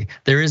industry.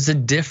 There is a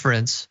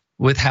difference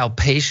with how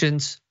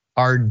patients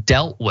are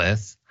dealt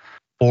with,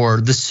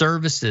 or the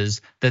services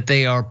that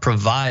they are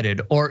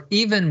provided, or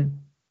even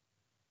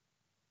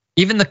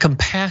the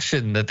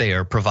compassion that they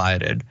are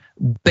provided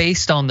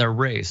based on their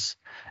race.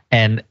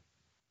 And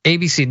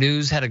ABC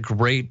News had a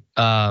great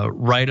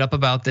write-up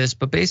about this,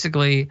 but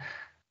basically,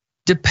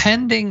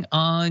 depending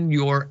on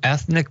your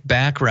ethnic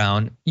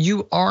background,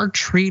 you are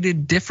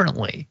treated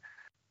differently.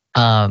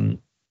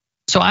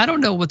 So I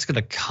don't know what's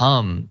gonna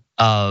come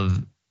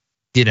of,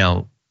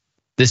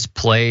 this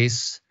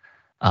place,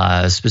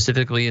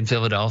 specifically in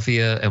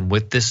Philadelphia and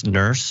with this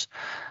nurse.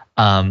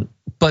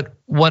 But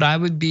what I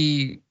would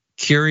be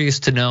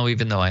curious to know,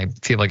 even though I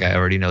feel like I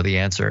already know the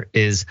answer,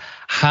 is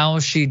how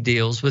she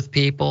deals with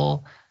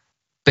people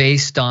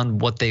based on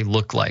what they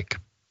look like.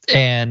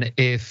 And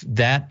if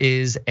that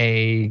is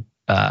a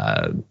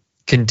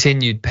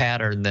continued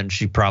pattern, then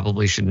she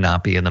probably should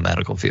not be in the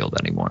medical field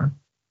anymore.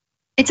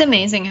 It's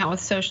amazing how with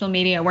social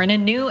media, we're in a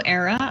new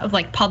era of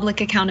like public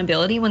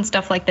accountability when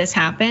stuff like this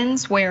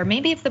happens, where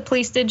maybe if the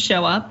police did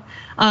show up,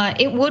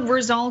 it would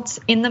result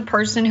in the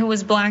person who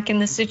was black in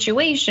the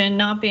situation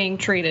not being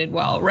treated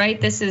well, right?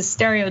 This is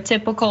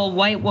stereotypical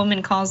white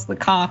woman calls the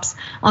cops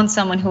on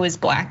someone who is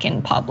black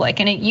in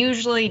public, and it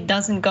usually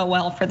doesn't go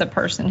well for the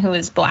person who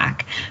is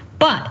black.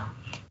 But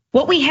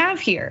what we have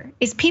here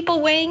is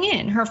people weighing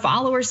in. Her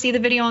followers see the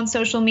video on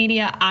social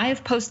media.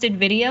 I've posted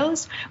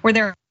videos where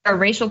there are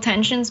racial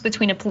tensions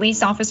between a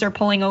police officer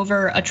pulling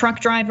over a truck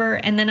driver,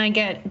 and then I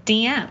get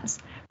DMs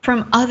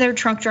from other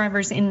truck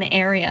drivers in the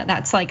area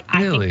that's like,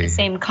 I think the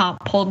same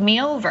cop pulled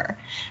me over.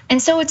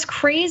 And so it's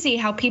crazy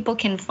how people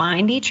can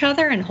find each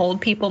other and hold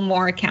people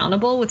more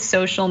accountable with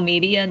social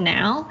media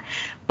now.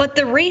 But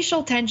the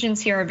racial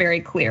tensions here are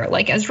very clear.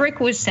 Like as Rick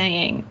was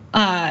saying,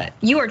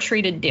 you are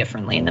treated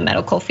differently in the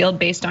medical field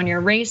based on your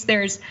race.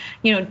 There's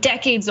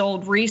decades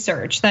old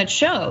research that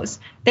shows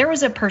there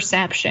was a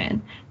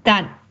perception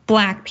that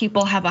Black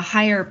people have a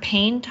higher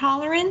pain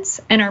tolerance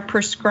and are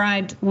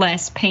prescribed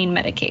less pain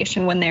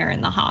medication when they're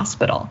in the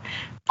hospital.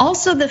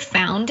 Also, the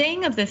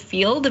founding of the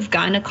field of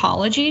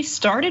gynecology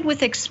started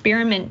with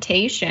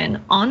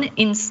experimentation on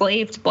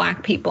enslaved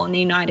Black people in the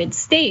United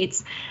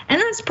States.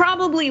 And that's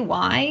probably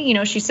why,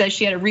 she says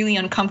she had a really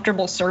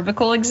uncomfortable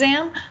cervical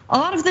exam. A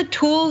lot of the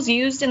tools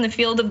used in the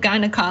field of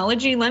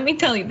gynecology, let me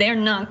tell you, they're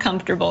not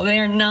comfortable. They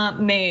are not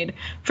made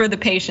for the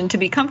patient to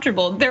be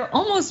comfortable. They're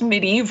almost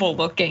medieval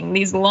looking,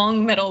 these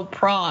long metal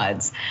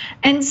prods.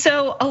 And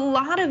so a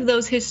lot of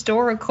those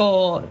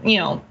historical,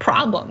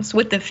 problems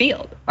with the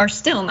field are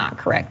still not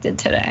corrected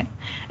today.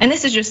 And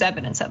this is just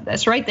evidence of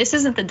this, right? This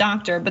isn't the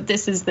doctor, but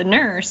this is the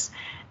nurse.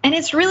 And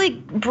it's really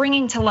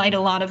bringing to light a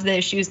lot of the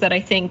issues that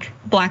I think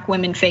Black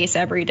women face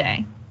every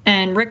day.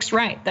 And Rick's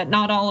right that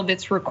not all of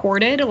it's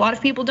recorded. A lot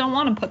of people don't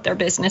want to put their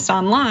business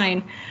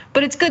online,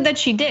 but it's good that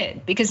she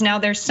did because now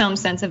there's some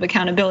sense of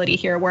accountability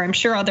here where I'm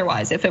sure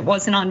otherwise, if it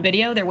wasn't on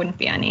video, there wouldn't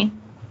be any.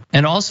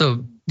 And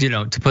also,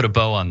 to put a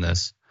bow on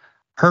this,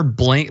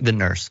 the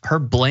nurse, her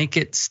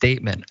blanket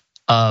statement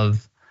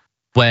of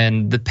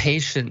when the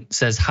patient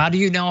says, how do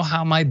you know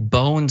how my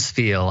bones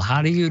feel?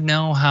 How do you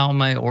know how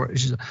my,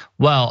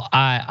 well,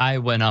 I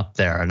went up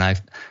there and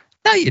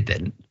no, you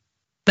didn't.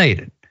 No, you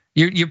didn't.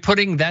 You're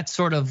putting that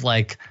sort of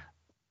like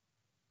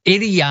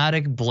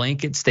idiotic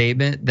blanket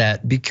statement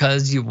that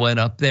because you went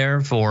up there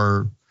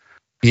for,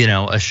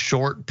 a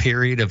short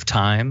period of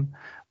time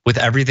with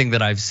everything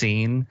that I've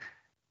seen,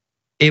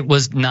 it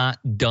was not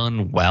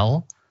done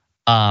well.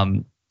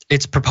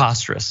 It's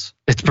preposterous.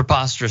 It's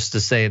preposterous to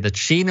say that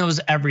she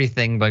knows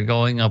everything by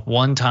going up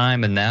one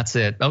time and that's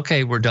it.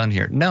 Okay, we're done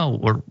here.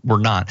 No, we're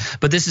not.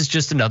 But this is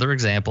just another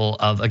example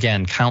of,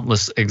 again,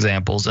 countless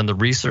examples. And the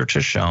research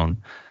has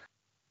shown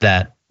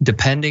that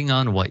depending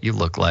on what you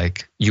look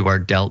like, you are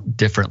dealt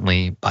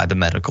differently by the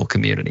medical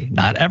community.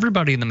 Not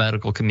everybody in the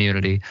medical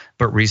community,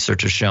 but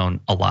research has shown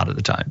a lot of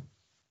the time.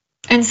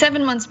 And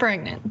 7 months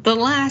pregnant, the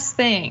last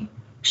thing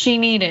she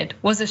needed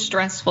was a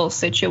stressful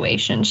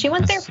situation. She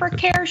went there for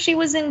care, she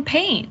was in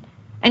pain,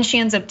 and she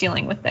ends up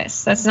dealing with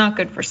this. That's not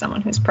good for someone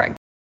who's pregnant.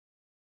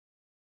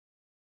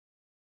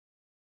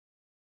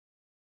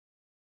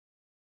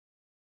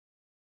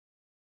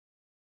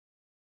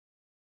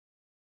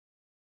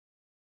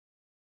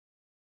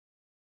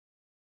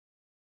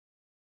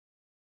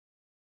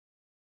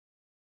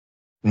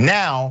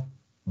 Now,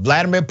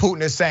 Vladimir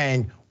Putin is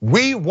saying,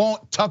 we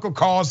want Tucker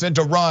Carlson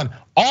to run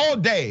all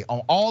day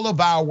on all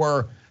of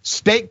our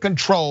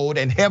state-controlled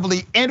and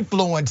heavily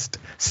influenced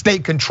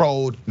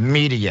state-controlled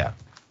media.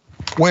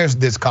 Where's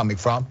this coming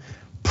from?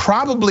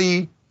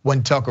 Probably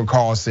when Tucker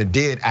Carlson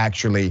did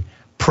actually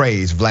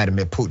praise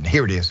Vladimir Putin.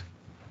 Here it is.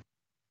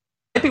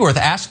 It'd be worth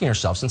asking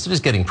yourself, since it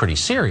is getting pretty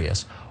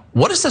serious,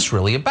 what is this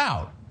really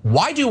about?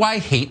 Why do I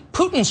hate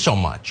Putin so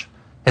much?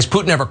 Has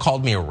Putin ever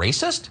called me a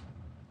racist?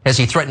 Has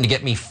he threatened to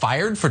get me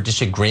fired for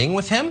disagreeing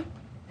with him?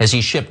 Has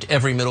he shipped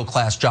every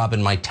middle-class job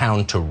in my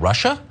town to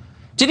Russia?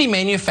 Did he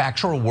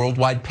manufacture a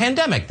worldwide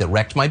pandemic that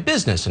wrecked my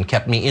business and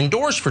kept me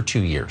indoors for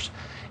 2 years?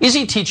 Is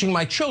he teaching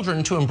my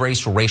children to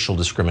embrace racial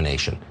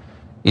discrimination?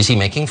 Is he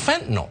making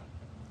fentanyl?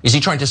 Is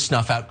he trying to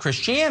snuff out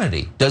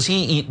Christianity? Does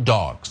he eat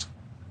dogs?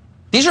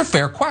 These are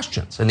fair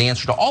questions, and the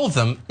answer to all of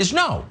them is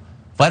no.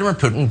 Vladimir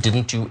Putin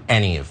didn't do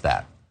any of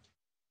that.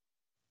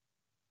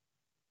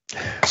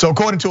 So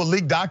according to a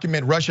leaked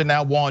document, Russia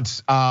now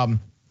wants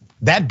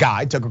that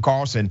guy, Tucker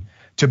Carlson,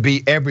 to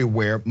be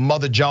everywhere.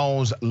 Mother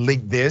Jones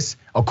leaked this.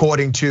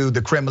 According to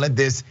the Kremlin,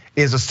 this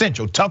is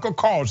essential. Tucker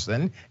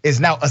Carlson is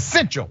now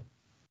essential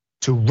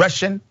to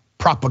Russian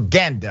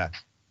propaganda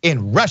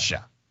in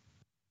Russia.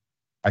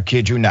 I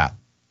kid you not.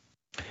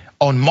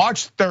 On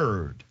March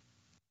 3rd,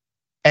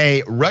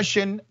 a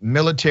Russian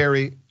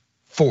military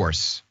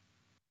force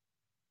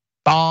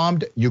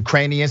bombed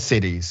Ukrainian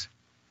cities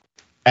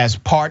as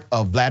part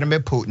of Vladimir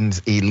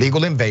Putin's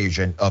illegal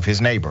invasion of his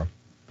neighbor.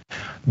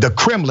 The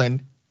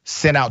Kremlin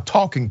sent out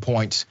talking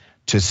points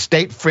to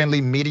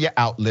state-friendly media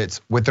outlets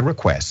with the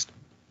request: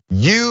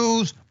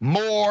 use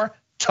more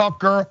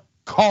Tucker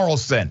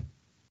Carlson.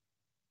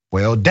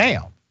 Well,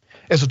 damn.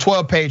 It's a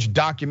 12-page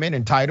document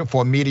entitled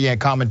 "For Media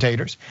and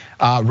Commentators,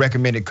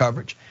 Recommended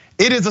Coverage."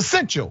 It is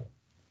essential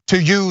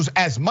to use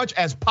as much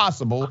as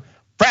possible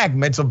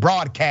fragments of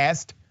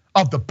broadcast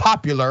of the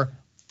popular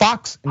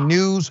Fox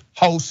News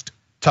host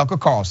Tucker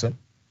Carlson,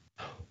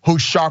 who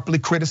sharply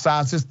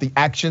criticizes the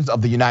actions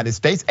of the United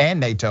States and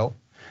NATO,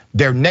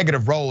 their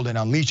negative role in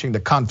unleashing the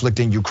conflict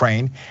in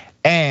Ukraine,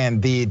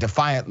 and the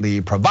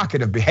defiantly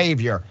provocative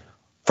behavior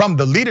from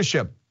the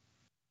leadership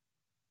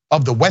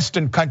of the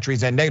Western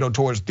countries and NATO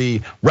towards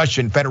the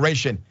Russian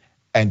Federation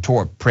and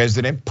toward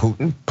President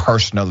Putin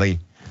personally.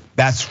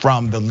 That's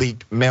from the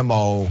leaked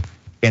memo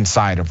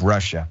inside of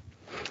Russia.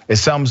 It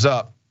sums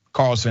up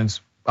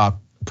Carlson's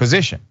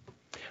position.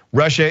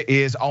 Russia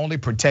is only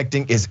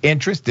protecting its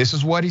interest. This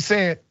is what he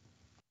said.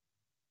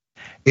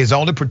 Is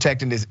only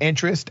protecting its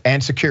interest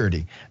and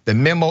security. The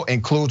memo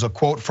includes a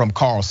quote from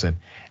Carlson.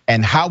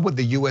 And how would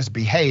the US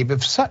behave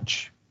if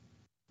such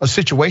a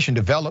situation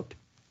developed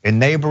in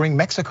neighboring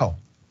Mexico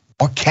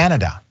or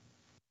Canada?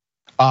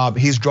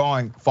 He's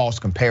drawing false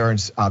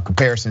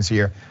comparisons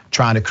here,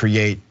 trying to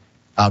create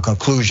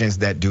conclusions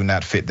that do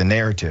not fit the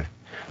narrative.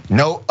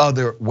 No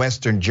other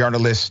Western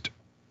journalist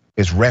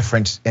is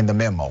referenced in the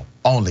memo,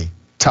 only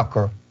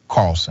Tucker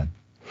Carlson.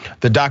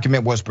 The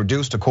document was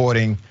produced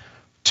according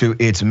to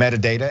its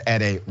metadata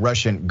at a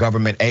Russian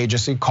government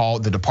agency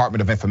called the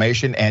Department of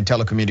Information and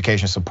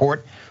Telecommunication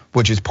Support,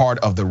 which is part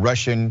of the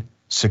Russian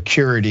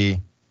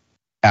security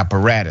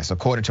apparatus.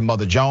 According to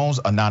Mother Jones,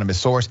 anonymous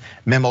source,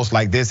 memos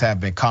like this have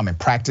been common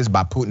practice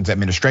by Putin's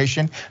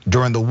administration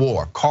during the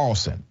war.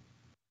 Carlson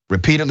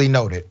repeatedly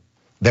noted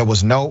there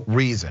was no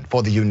reason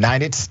for the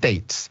United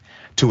States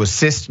to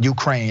assist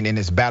Ukraine in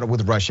its battle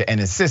with Russia and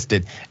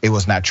insisted it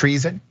was not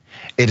treason.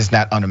 It is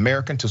not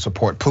un-American to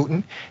support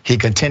Putin. He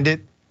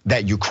contended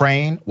that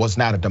Ukraine was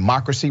not a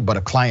democracy, but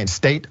a client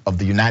state of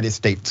the United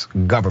States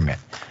government.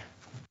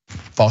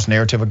 False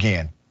narrative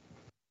again.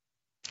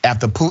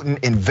 After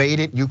Putin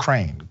invaded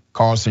Ukraine,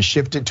 Carlson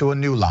shifted to a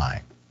new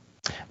line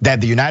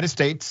that the United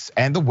States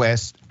and the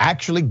West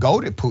actually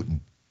goaded Putin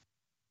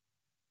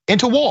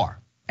into war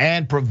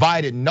and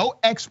provided no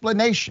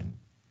explanation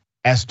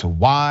as to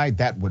why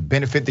that would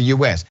benefit the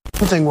US.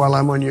 One thing while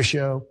I'm on your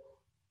show,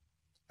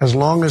 as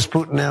long as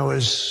Putin now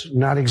is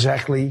not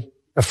exactly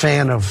a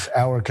fan of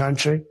our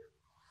country,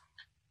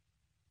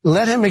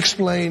 let him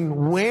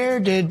explain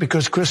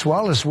because Chris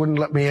Wallace wouldn't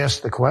let me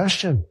ask the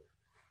question.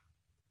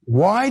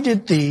 Why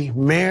did the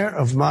mayor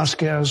of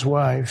Moscow's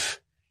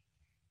wife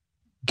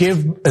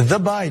give the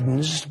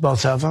Bidens,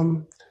 both of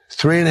them,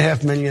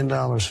 $3.5 million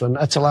for,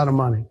 that's a lot of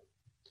money.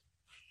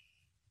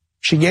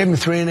 She gave him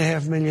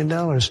 $3.5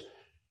 million.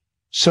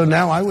 So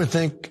now I would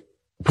think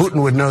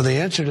Putin would know the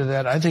answer to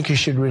that. I think he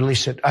should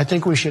release it. I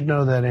think we should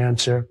know that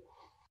answer.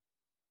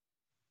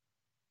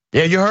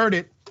 Yeah, you heard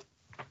it.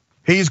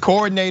 He's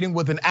coordinating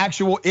with an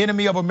actual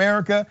enemy of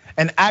America,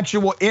 an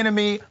actual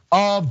enemy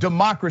of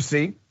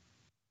democracy.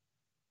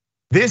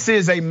 This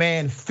is a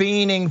man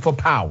fiending for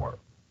power.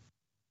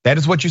 That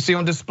is what you see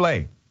on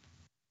display.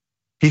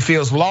 He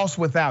feels lost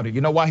without it.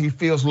 You know why he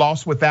feels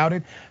lost without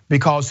it?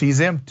 Because he's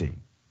empty.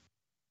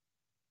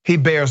 He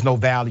bears no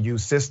value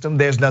system.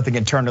 There's nothing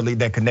internally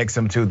that connects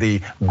him to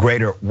the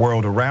greater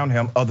world around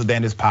him other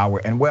than his power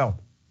and wealth.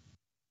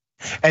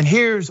 And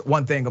here's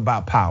one thing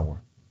about power.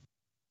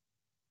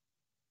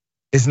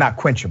 It's not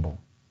quenchable.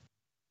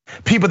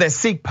 People that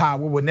seek power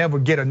will never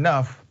get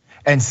enough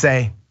and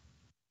say,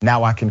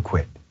 now I can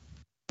quit.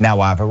 Now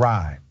I've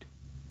arrived.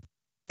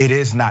 It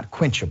is not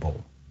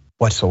quenchable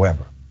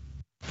whatsoever.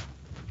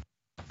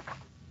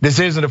 This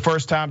isn't the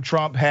first time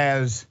Trump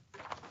has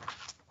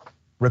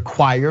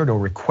required or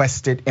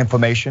requested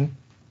information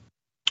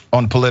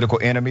on political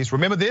enemies.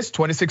 Remember this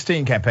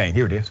 2016 campaign,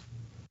 here it is.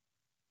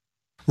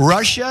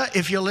 Russia,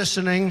 if you're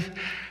listening,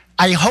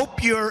 I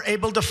hope you're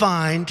able to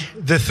find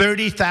the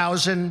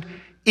 30,000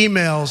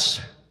 emails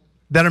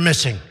that are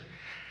missing.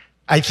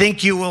 I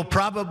think you will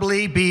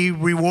probably be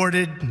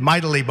rewarded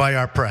mightily by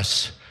our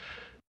press.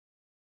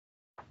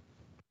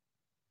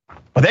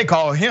 But they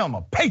call him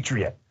a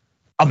patriot.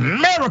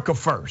 America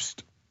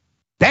first.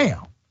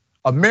 Damn,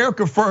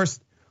 America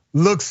first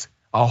looks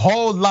a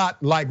whole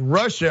lot like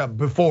Russia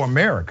before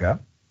America,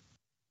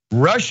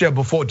 Russia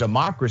before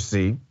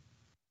democracy,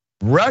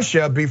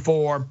 Russia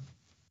before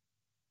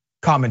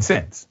common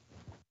sense.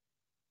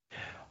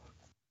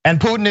 And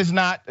Putin is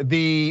not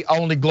the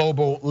only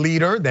global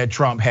leader that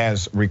Trump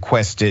has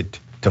requested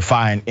to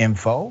find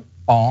info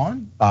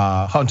on.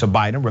 Hunter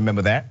Biden,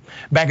 remember that?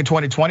 Back in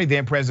 2020,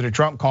 then President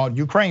Trump called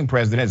Ukraine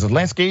President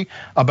Zelensky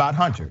about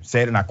Hunter.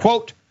 Said, and I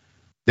quote,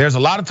 "There's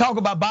a lot of talk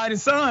about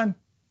Biden's son.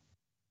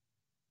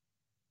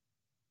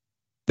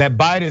 That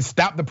Biden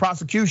stopped the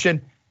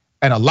prosecution,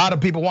 and a lot of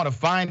people want to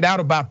find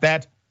out about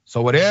that.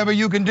 So whatever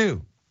you can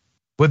do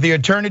with the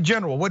Attorney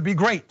General would be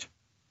great,"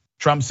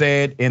 Trump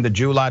said in the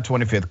July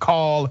 25th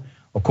call.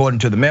 According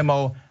to the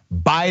memo,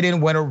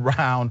 Biden went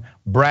around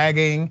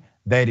bragging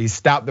that he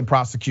stopped the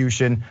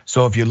prosecution.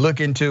 So if you look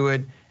into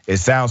it, it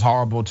sounds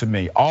horrible to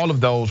me. All of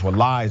those were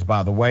lies,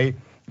 by the way.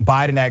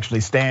 Biden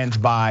actually stands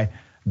by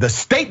the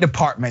State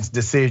Department's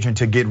decision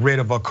to get rid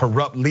of a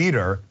corrupt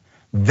leader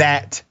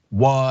that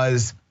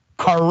was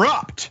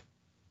corrupt.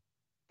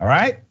 All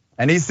right?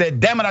 And he said,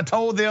 damn it, I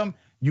told them,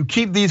 you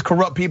keep these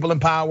corrupt people in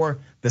power,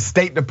 the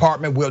State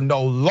Department will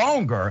no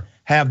longer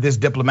have this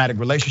diplomatic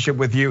relationship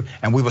with you,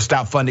 and we will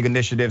stop funding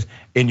initiatives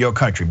in your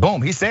country.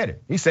 Boom, he said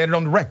it. He said it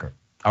on the record.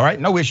 All right,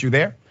 no issue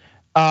there.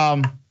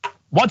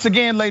 Once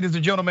again, ladies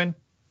and gentlemen,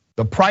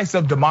 the price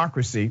of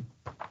democracy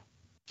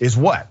is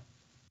what?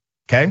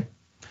 Okay.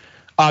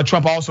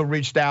 Trump also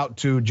reached out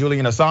to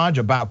Julian Assange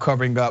about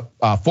covering up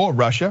for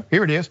Russia.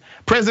 Here it is.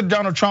 President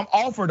Donald Trump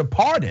offered a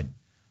pardon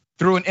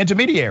through an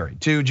intermediary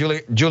to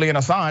Julian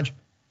Assange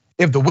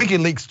if the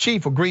WikiLeaks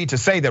chief agreed to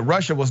say that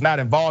Russia was not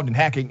involved in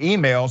hacking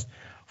emails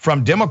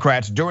from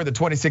Democrats during the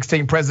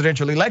 2016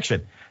 presidential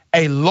election.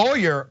 A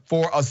lawyer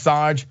for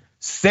Assange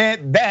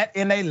said that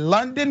in a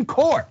London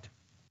court.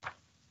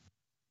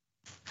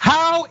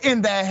 How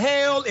in the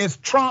hell is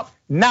Trump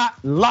not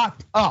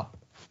locked up?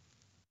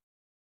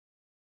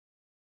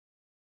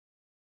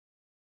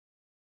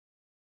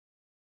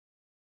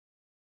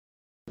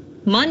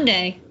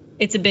 Monday,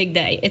 it's a big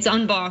day. It's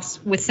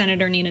Unbossed with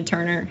Senator Nina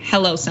Turner.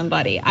 Hello,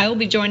 somebody. I will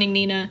be joining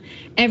Nina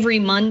every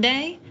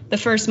Monday, the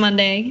first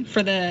Monday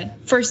for the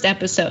first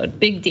episode.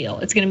 Big deal.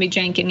 It's gonna be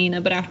Cenk and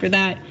Nina, but after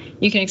that,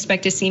 you can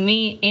expect to see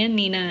me and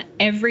Nina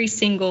every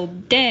single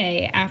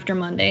day after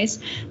Mondays.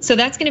 So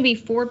that's gonna be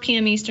 4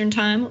 p.m. Eastern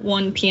time,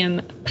 1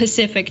 p.m.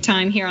 Pacific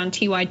time here on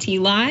TYT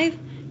Live.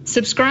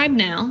 Subscribe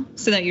now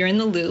so that you're in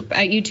the loop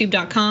at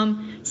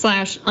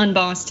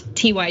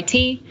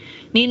youtube.com/unbossedTYT.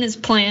 Nina's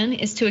plan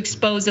is to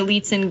expose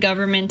elites in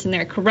government and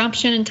their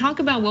corruption and talk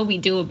about what we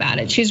do about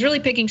it. She's really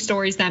picking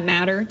stories that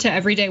matter to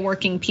everyday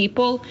working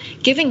people,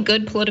 giving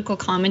good political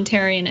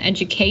commentary and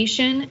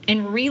education,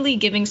 and really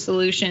giving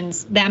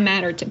solutions that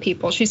matter to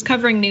people. She's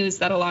covering news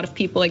that a lot of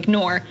people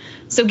ignore.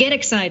 So get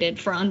excited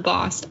for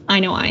Unbossed. I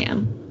know I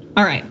am.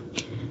 All right,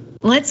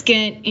 let's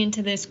get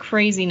into this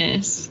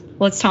craziness.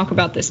 Let's talk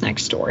about this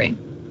next story.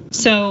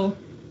 So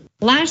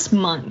last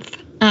month,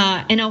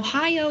 an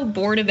Ohio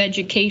Board of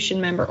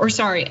Education member,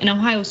 an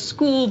Ohio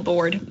School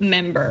Board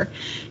member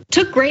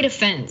took great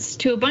offense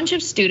to a bunch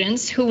of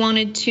students who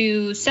wanted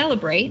to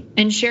celebrate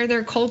and share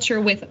their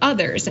culture with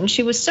others. And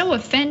she was so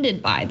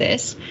offended by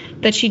this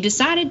that she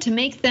decided to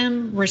make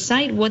them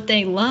recite what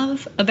they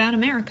love about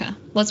America.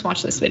 Let's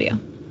watch this video.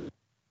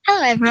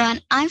 Hello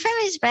everyone, I'm from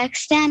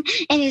Uzbekistan.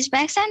 In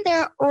Uzbekistan,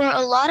 there were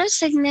a lot of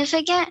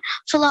significant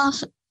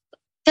philosophers.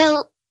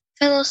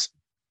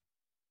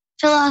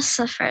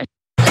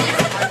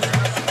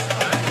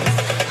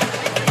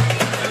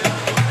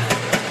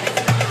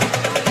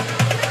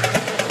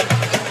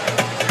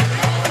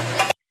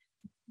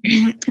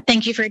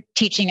 Thank you for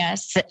teaching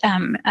us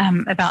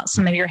about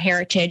some of your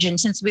heritage. And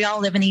since we all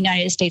live in the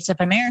United States of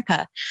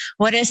America,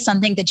 what is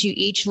something that you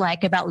each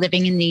like about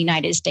living in the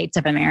United States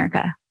of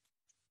America?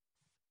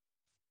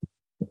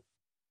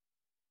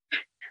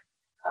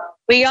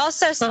 We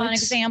also saw an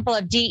example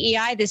of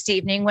DEI this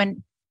evening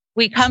when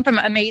we come from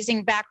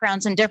amazing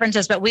backgrounds and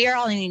differences, but we are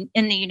all in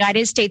the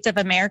United States of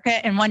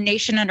America and one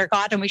nation under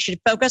God, and we should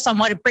focus on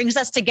what brings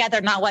us together,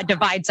 not what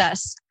divides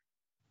us.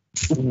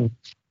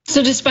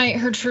 So despite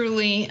her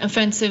truly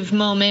offensive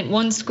moment,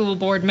 one school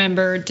board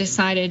member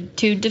decided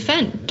to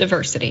defend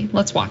diversity.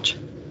 Let's watch.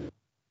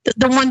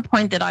 The one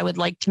point that I would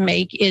like to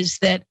make is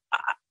that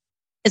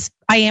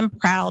I am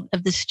proud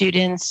of the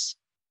students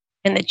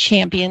and the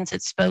champions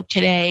that spoke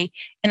today.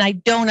 And I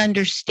don't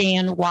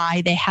understand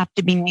why they have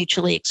to be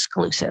mutually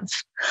exclusive.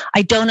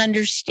 I don't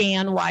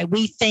understand why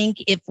we think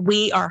if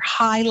we are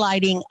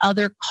highlighting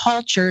other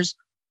cultures,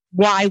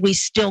 why we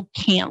still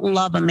can't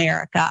love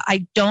America.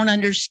 I don't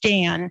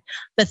understand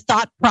the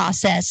thought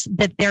process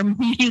that they're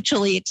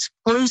mutually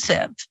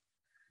exclusive.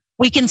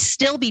 We can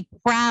still be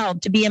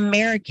proud to be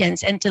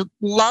Americans and to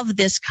love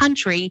this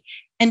country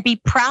and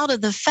be proud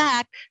of the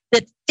fact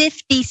that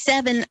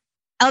 57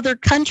 other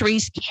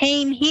countries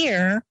came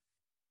here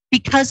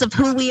because of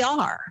who we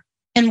are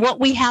and what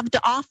we have to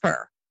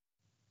offer.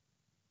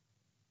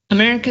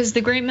 America's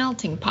the great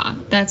melting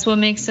pot. That's what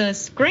makes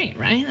us great,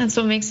 right? That's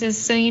what makes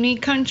us a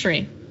unique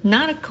country.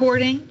 Not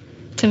according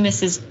to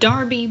Mrs.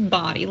 Darby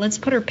Body. Let's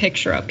put her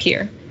picture up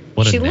here.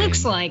 She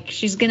looks like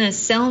she's gonna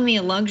sell me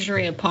a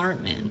luxury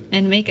apartment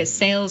and make a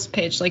sales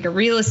pitch like a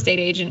real estate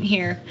agent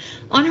here.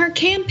 On her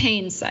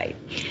campaign site,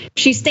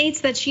 she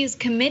states that she is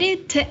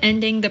committed to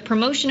ending the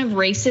promotion of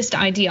racist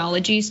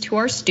ideologies to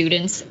our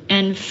students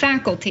and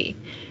faculty.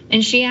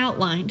 And she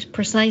outlined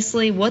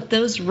precisely what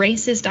those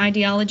racist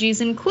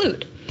ideologies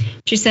include.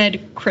 She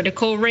said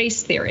critical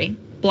race theory,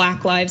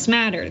 Black Lives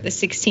Matter, the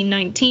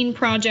 1619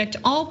 Project,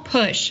 all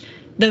push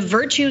the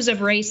virtues of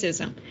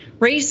racism.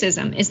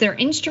 Racism is their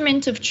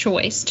instrument of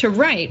choice to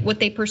right what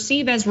they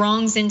perceive as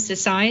wrongs in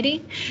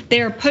society.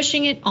 They are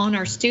pushing it on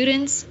our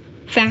students,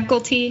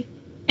 faculty,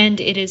 and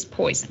it is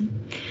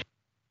poison.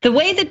 The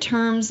way the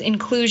terms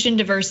inclusion,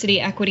 diversity,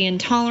 equity, and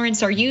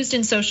tolerance are used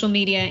in social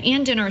media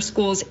and in our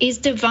schools is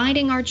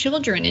dividing our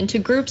children into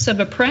groups of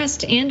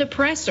oppressed and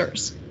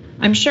oppressors.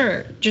 I'm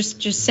sure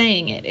just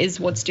saying it is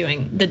what's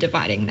doing the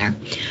dividing there.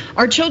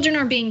 Our children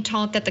are being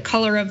taught that the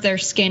color of their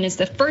skin is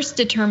the first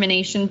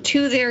determination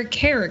to their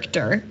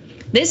character.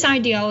 This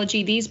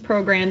ideology, these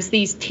programs,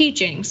 these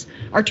teachings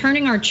are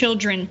turning our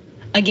children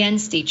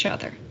against each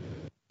other.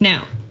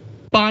 Now,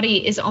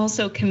 Body is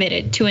also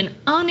committed to an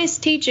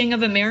honest teaching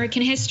of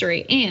American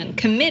history and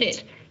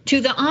committed to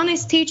the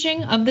honest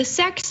teaching of the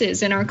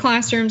sexes in our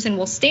classrooms, and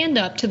will stand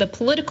up to the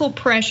political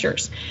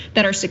pressures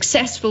that are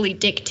successfully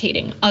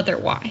dictating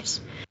otherwise.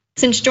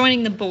 Since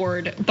joining the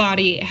board,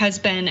 Body has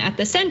been at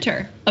the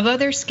center of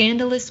other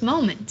scandalous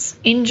moments.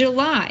 In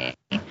July,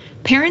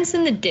 parents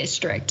in the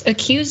district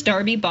accused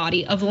Darby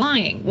Body of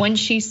lying when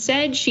she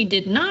said she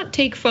did not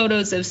take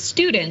photos of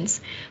students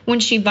when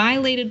she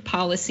violated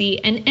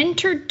policy and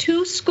entered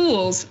 2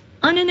 schools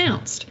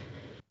unannounced.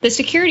 The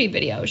security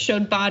video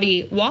showed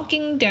Body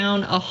walking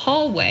down a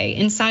hallway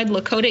inside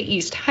Lakota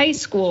East High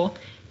School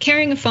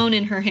carrying a phone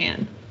in her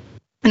hand.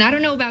 And I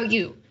don't know about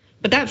you,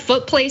 but that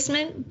foot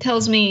placement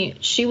tells me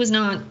she was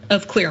not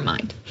of clear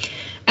mind.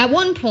 At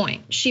one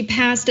point, she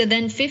passed a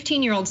then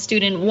 15-year-old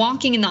student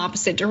walking in the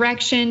opposite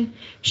direction.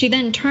 She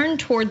then turned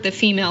toward the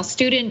female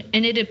student,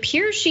 and it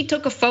appears she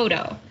took a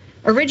photo.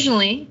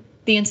 Originally,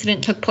 the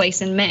incident took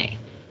place in May.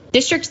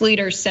 District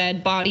leaders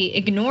said Body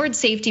ignored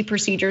safety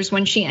procedures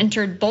when she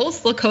entered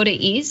both Lakota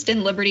East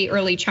and Liberty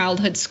Early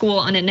Childhood School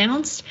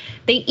unannounced.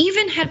 They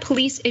even had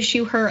police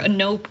issue her a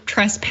no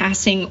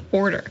trespassing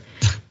order.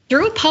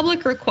 Through a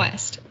public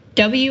request,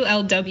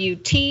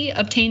 WLWT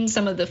obtained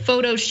some of the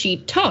photos she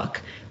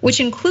took, which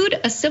include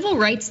a civil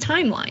rights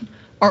timeline,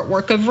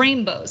 artwork of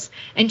rainbows,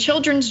 and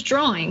children's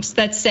drawings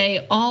that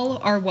say all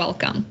are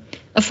welcome.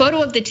 A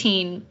photo of the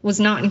teen was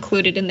not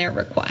included in their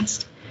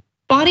request.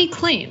 Body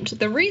claimed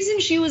the reason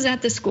she was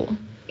at the school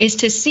is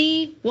to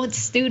see what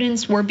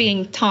students were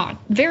being taught.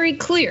 Very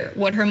clear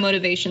what her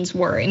motivations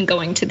were in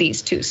going to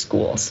these 2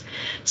 schools.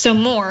 So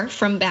more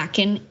from back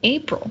in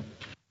April.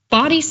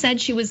 Body said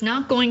she was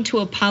not going to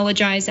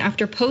apologize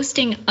after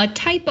posting a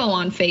typo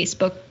on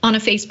Facebook, on a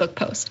Facebook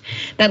post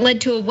that led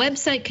to a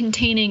website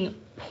containing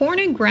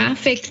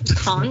pornographic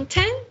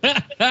content.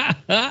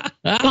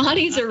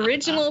 Body's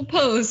original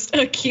post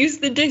accused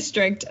the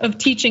district of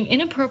teaching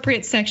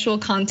inappropriate sexual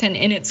content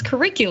in its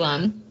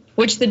curriculum,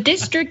 which the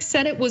district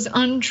said it was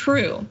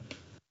untrue.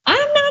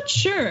 I'm not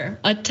sure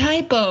a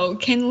typo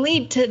can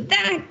lead to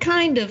that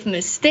kind of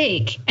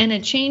mistake and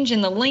a change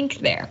in the link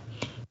there.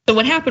 So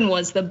what happened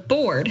was the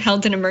board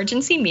held an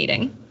emergency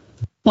meeting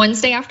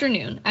Wednesday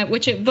afternoon, at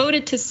which it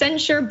voted to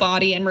censure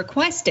Body and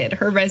requested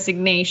her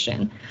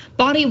resignation.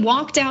 Body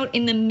walked out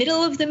in the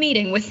middle of the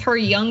meeting with her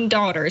young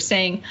daughter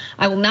saying,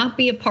 "I will not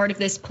be a part of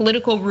this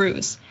political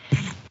ruse."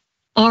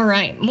 All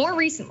right, more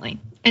recently,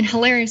 and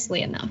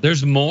hilariously enough.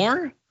 There's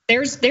more?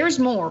 There's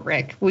more,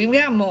 Rick. We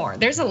got more.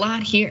 There's a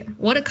lot here.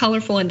 What a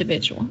colorful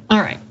individual. All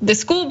right, the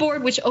school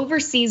board, which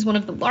oversees one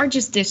of the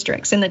largest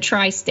districts in the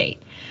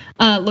tri-state,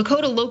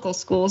 Lakota local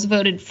schools,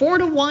 voted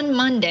 4-1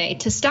 Monday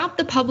to stop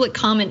the public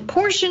comment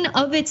portion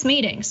of its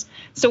meetings.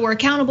 So we're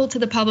accountable to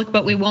the public,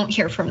 but we won't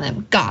hear from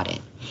them. Got it.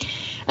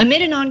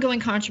 Amid an ongoing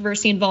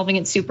controversy involving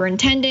its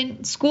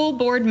superintendent, school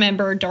board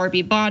member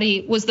Darby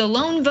Body was the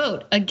lone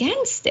vote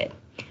against it,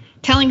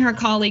 telling her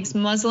colleagues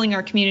muzzling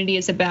our community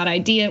is a bad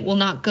idea, it will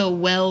not go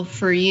well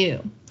for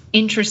you.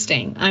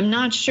 Interesting. I'm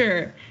not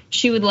sure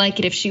she would like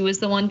it if she was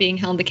the one being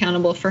held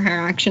accountable for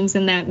her actions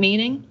in that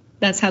meeting.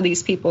 That's how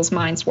these people's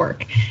minds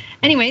work.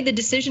 Anyway, the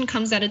decision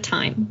comes at a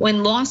time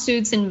when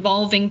lawsuits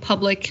involving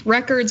public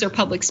records or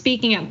public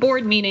speaking at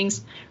board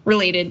meetings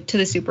related to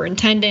the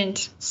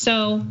superintendent.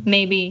 So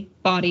maybe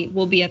Body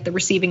will be at the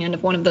receiving end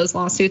of one of those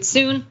lawsuits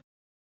soon.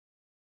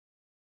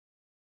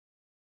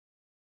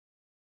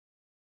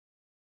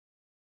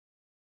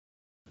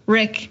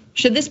 Rick,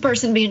 should this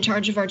person be in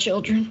charge of our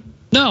children?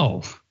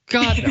 No,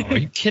 God, no. Are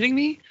you kidding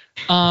me?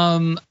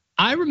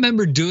 I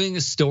remember doing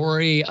a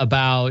story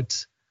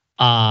about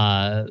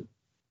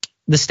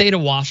the state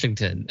of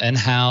Washington and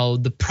how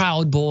the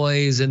Proud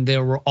Boys and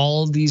there were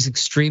all these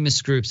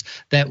extremist groups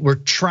that were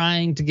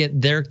trying to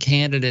get their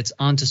candidates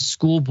onto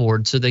school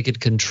boards so they could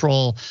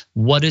control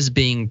what is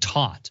being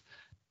taught.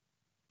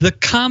 The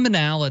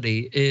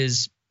commonality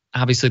is,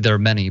 obviously there are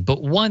many,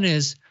 but one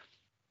is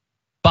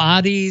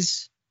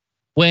Body's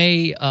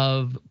way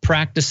of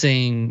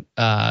practicing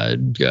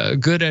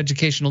good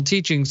educational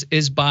teachings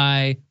is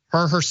by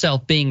her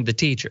herself being the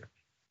teacher.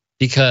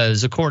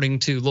 Because according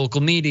to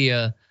local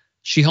media,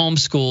 she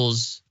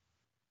homeschools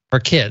her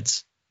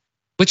kids,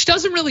 which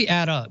doesn't really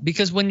add up.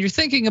 Because when you're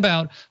thinking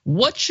about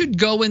what should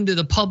go into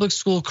the public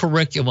school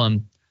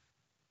curriculum,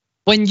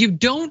 when you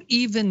don't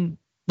even,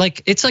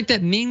 like, it's like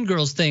that Mean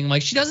Girls thing,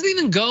 like she doesn't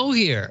even go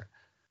here.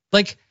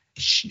 Like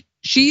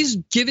she's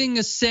giving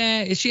a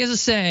say, she has a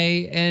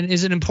say and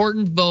is an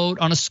important vote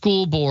on a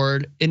school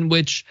board in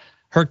which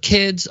her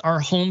kids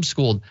are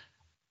homeschooled.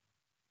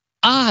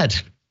 Odd.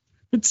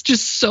 It's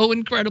just so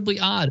incredibly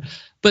odd.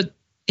 But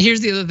here's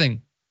the other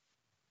thing.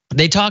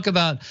 They talk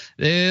about,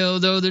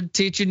 though they're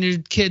teaching your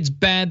kids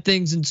bad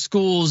things in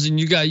schools, and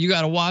you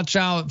got to watch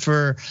out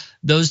for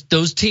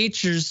those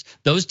teachers.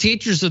 Those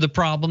teachers are the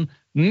problem.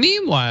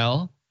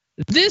 Meanwhile,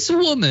 this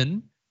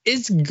woman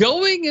is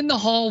going in the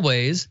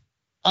hallways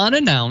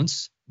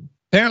unannounced,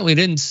 apparently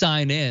didn't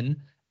sign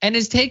in, and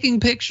is taking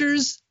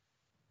pictures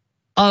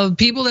of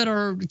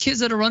kids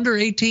that are under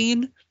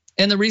 18.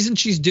 And the reason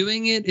she's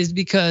doing it is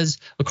because,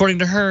 according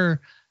to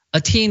her,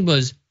 a teen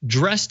was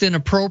dressed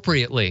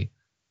inappropriately.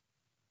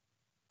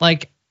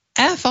 Like,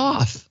 F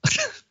off.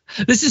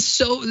 This is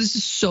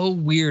so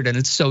weird, and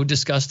it's so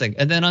disgusting.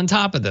 And then on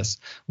top of this,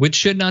 which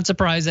should not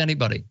surprise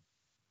anybody,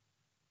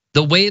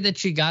 the way that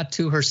she got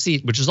to her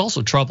seat, which is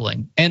also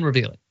troubling and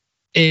revealing,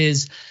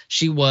 is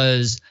she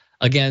was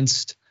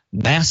against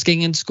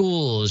masking in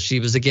schools, she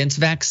was against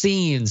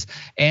vaccines,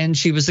 and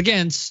she was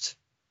against,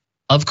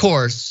 of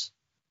course,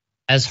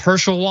 as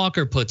Herschel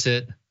Walker puts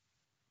it,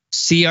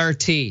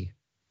 CRT.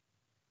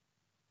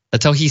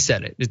 That's how he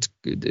said it. It's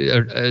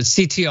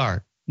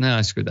CTR. No,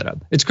 I screwed that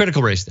up. It's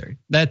critical race theory.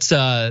 That's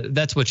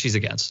what she's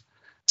against.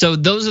 So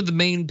those are the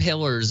main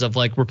pillars of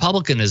like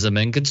republicanism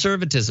and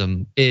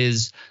conservatism.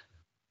 Is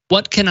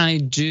what can I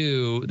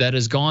do that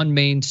has gone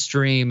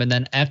mainstream and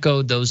then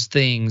echoed those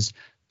things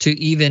to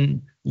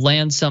even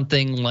land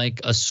something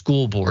like a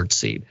school board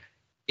seat?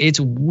 It's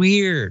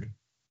weird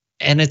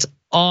and it's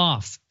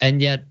off,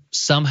 and yet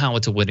somehow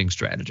it's a winning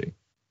strategy.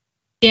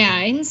 Yeah,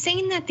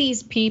 insane that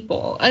these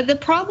people, the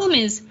problem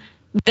is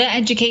the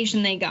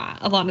education they got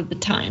a lot of the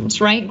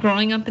times, right?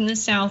 Growing up in the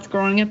South,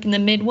 growing up in the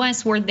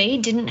Midwest, where they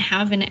didn't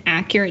have an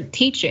accurate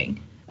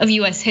teaching of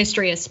US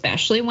history,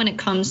 especially when it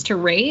comes to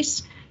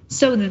race.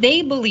 So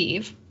they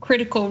believe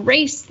critical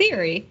race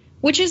theory,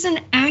 which is an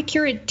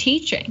accurate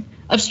teaching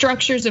of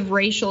structures of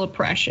racial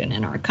oppression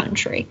in our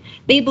country.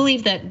 They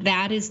believe that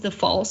that is the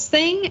false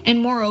thing. And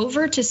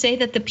moreover, to say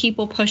that the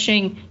people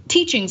pushing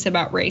teachings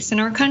about race in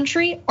our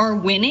country are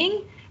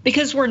winning,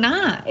 because we're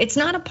not. It's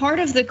not a part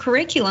of the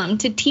curriculum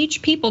to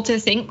teach people to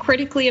think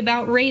critically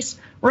about race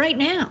right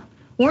now.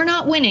 We're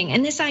not winning.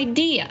 And this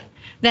idea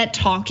that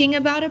talking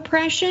about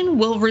oppression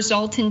will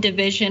result in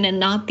division and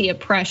not the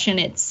oppression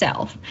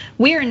itself.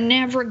 We are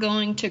never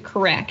going to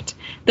correct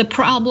the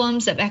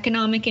problems of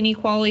economic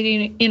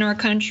inequality in our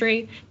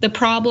country, the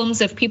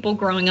problems of people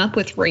growing up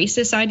with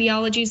racist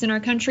ideologies in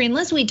our country,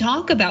 unless we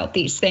talk about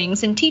these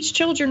things and teach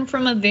children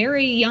from a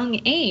very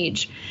young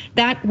age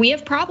that we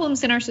have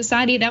problems in our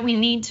society that we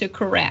need to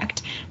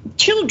correct.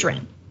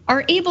 Children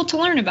are able to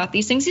learn about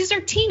these things. These are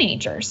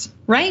teenagers,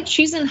 right?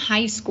 She's in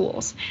high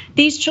schools.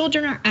 These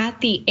children are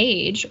at the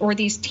age, or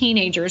these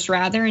teenagers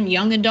rather, and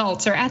young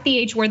adults are at the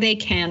age where they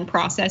can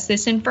process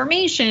this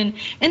information,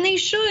 and they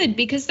should,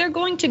 because they're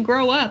going to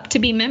grow up to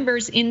be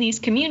members in these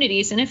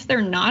communities. And if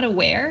they're not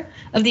aware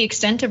of the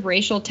extent of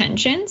racial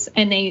tensions,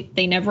 and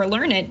they never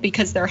learn it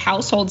because their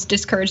households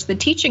discourage the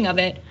teaching of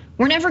it,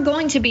 we're never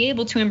going to be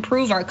able to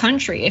improve our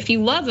country. If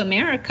you love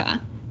America,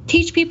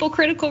 teach people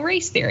critical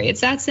race theory.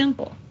 It's that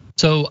simple.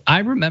 So I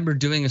remember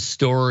doing a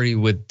story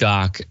with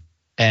Doc,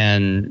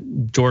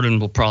 and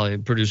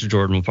producer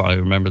Jordan will probably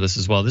remember this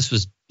as well. This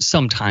was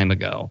some time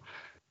ago,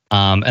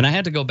 and I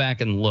had to go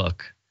back and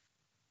look.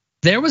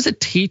 There was a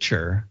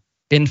teacher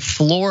in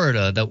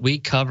Florida that we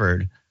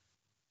covered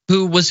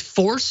who was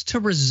forced to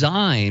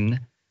resign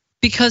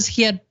because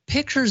he had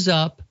pictures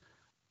up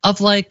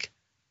of like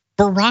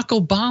Barack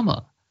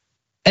Obama.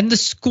 And the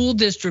school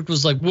district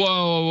was like,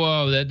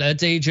 whoa,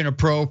 that's age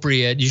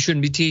inappropriate. You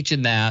shouldn't be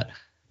teaching that.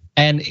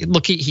 And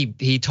look,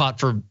 he taught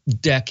for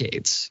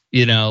decades,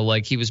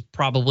 like he was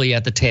probably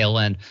at the tail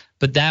end.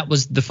 But that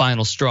was the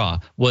final straw,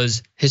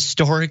 was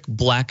historic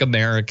Black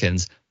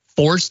Americans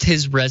forced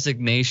his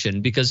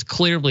resignation because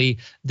clearly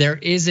there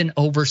is an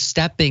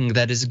overstepping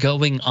that is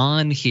going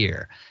on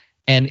here.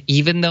 And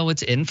even though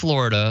it's in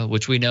Florida,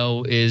 which we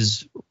know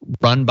is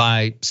run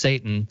by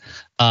Satan,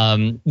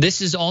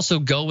 this is also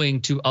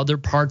going to other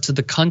parts of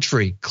the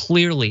country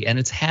clearly, and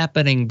it's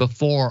happening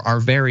before our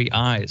very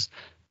eyes.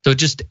 So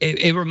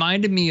it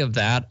reminded me of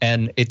that,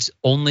 and it's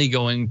only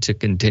going to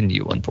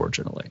continue,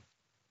 unfortunately.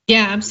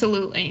 Yeah,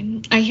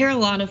 absolutely. I hear a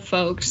lot of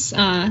folks,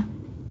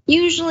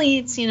 usually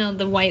it's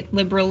the white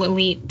liberal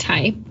elite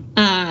type,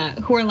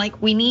 who are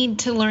like, we need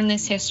to learn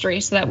this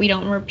history so that we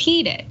don't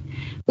repeat it,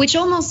 which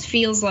almost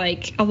feels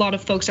like a lot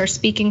of folks are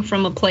speaking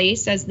from a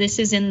place as this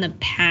is in the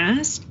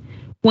past,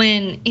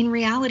 when in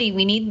reality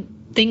we need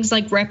things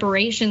like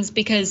reparations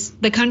because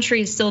the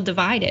country is still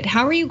divided.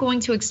 How are you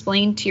going to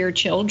explain to your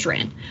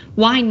children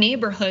why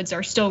neighborhoods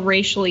are still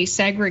racially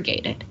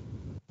segregated?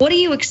 What do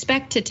you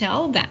expect to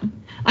tell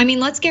them? I mean,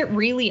 let's get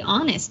really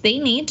honest. They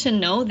need to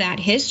know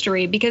that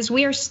history because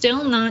we are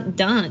still not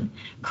done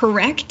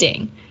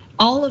correcting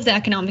all of the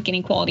economic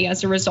inequality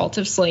as a result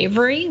of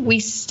slavery, we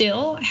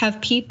still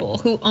have people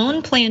who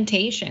own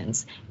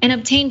plantations and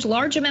obtained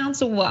large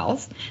amounts of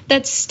wealth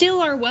that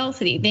still are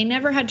wealthy. They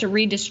never had to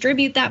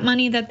redistribute that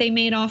money that they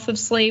made off of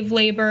slave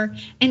labor.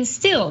 And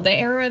still, the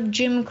era of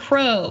Jim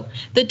Crow,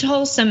 the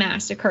Tulsa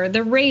Massacre,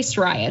 the race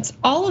riots,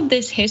 all of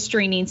this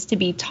history needs to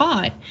be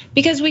taught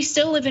because we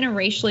still live in a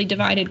racially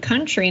divided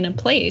country, in a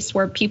place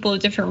where people of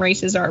different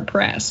races are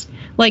oppressed.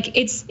 Like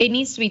it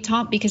needs to be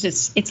taught because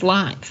it's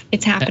live.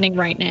 It's happening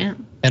right now.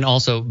 And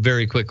also,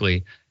 very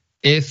quickly,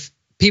 if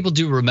people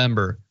do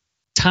remember,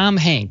 Tom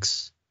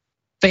Hanks,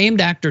 famed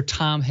actor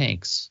Tom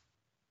Hanks,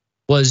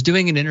 was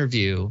doing an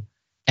interview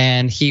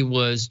and he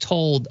was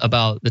told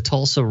about the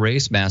Tulsa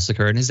Race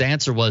Massacre, and his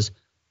answer was,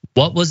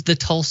 what was the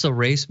Tulsa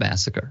Race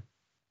Massacre?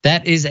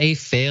 That is a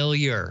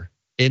failure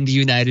in the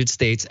United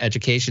States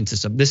education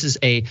system. This is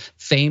a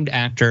famed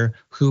actor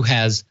who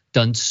has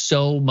done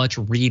so much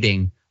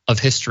reading of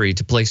history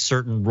to play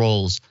certain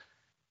roles,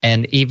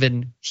 and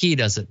even he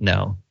doesn't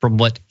know from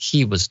what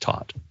he was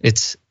taught.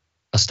 It's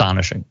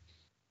astonishing.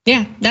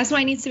 Yeah, that's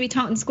why it needs to be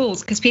taught in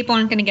schools, because people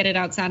aren't gonna get it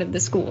outside of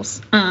the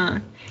schools.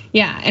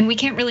 Yeah, and we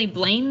can't really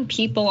blame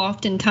people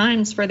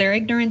oftentimes for their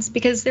ignorance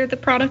because they're the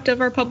product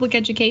of our public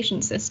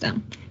education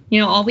system.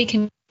 All we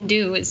can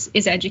do is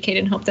educate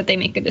and hope that they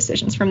make good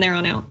decisions from there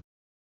on out.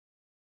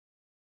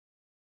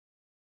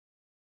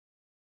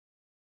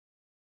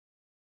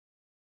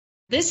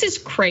 This is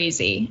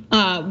crazy,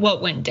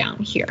 what went down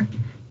here.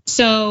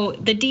 So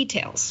the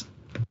details.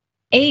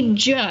 A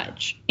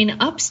judge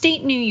in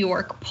upstate New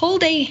York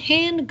pulled a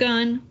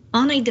handgun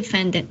on a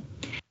defendant.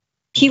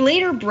 He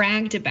later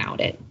bragged about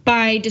it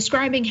by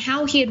describing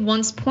how he had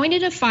once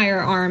pointed a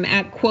firearm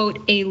at,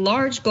 quote, a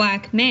large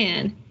black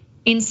man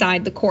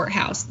inside the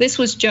courthouse. This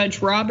was Judge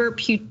Robert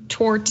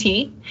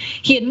Putorti.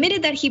 He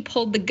admitted that he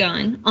pulled the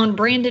gun on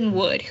Brandon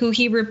Wood, who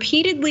he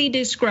repeatedly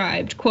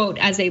described, quote,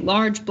 as a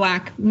large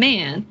black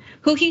man,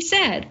 who he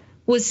said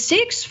was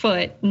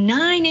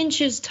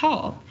 6'9"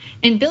 tall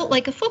and built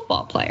like a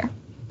football player.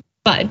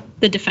 But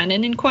the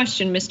defendant in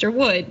question, Mr.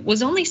 Wood,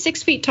 was only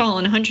 6 feet tall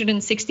and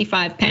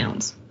 165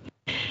 pounds.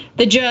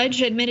 The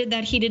judge admitted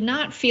that he did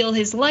not feel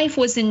his life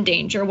was in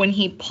danger when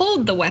he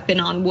pulled the weapon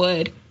on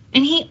Wood,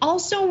 and he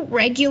also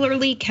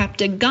regularly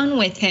kept a gun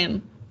with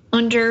him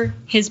under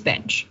his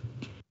bench.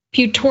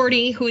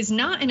 Putorti, who is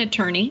not an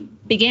attorney,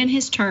 began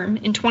his term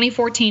in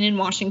 2014 in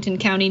Washington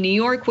County, New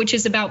York, which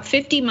is about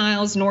 50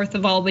 miles north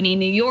of Albany,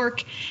 New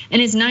York,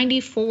 and is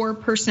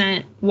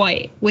 94%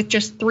 white, with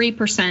just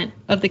 3%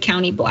 of the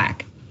county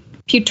black.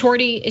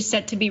 Putorti is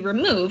set to be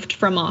removed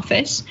from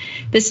office.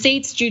 The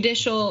state's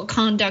Judicial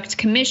Conduct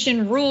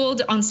Commission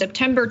ruled on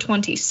September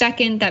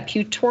 22nd that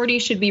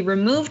Putorti should be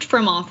removed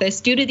from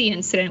office due to the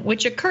incident,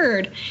 which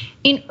occurred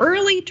in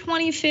early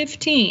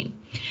 2015.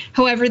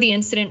 However, the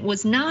incident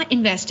was not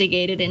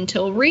investigated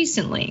until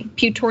recently.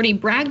 Putorti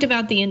bragged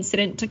about the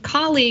incident to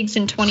colleagues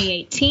in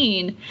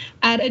 2018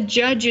 at a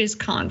judges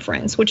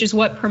conference, which is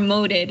what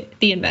promoted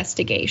the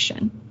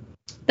investigation.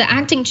 The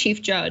acting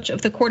chief judge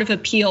of the Court of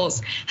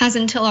Appeals has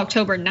until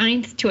October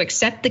 9th to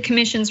accept the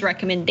commission's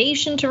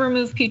recommendation to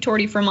remove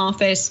Putorti from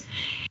office,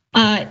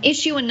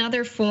 issue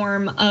another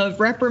form of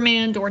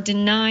reprimand, or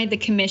deny the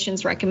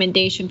commission's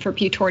recommendation for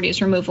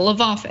Putorti's removal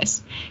of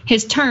office.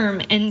 His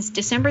term ends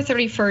December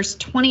 31st,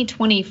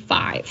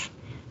 2025.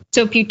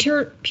 So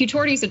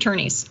Putorti's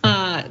attorneys,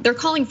 they're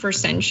calling for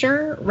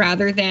censure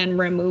rather than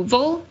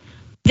removal.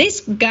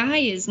 This guy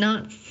is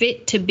not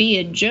fit to be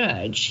a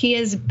judge. He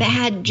has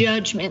bad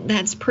judgment,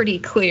 that's pretty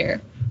clear.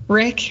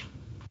 Rick?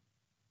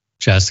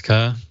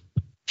 Jessica?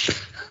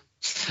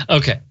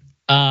 Okay,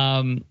 let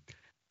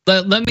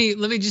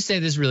me just say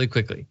this really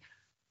quickly.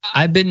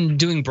 I've been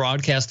doing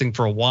broadcasting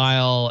for a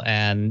while,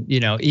 and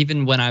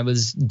even when I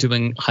was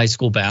doing high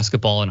school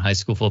basketball and high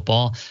school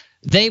football,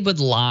 they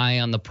would lie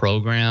on the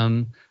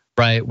program,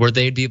 right? Where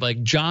they'd be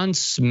like, John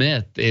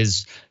Smith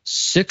is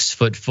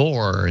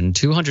 6'4" and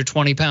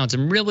 220 pounds.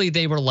 And really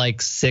they were like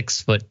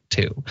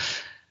 6'2"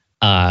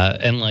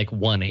 and like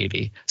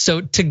 180.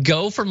 So to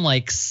go from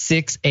like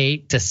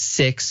 6'8" to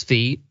 6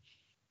 feet,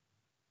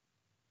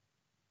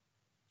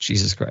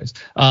 Jesus Christ.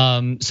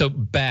 So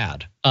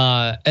bad.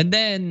 And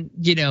then,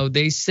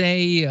 they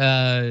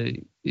say,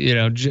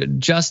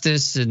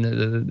 justice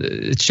and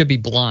it should be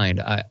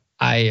blind.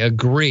 I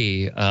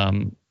agree,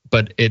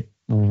 but it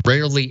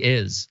rarely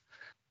is.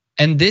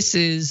 And this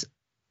is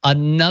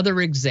another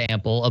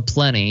example of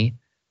plenty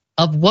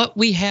of what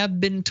we have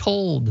been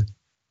told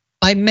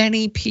by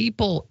many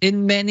people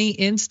in many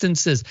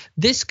instances.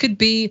 This could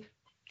be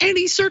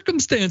any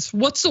circumstance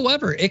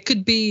whatsoever. It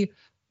could be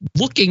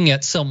looking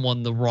at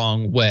someone the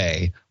wrong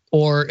way,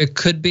 or it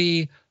could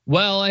be,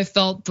 well, I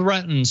felt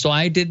threatened, so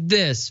I did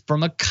this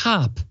from a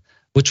cop,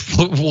 which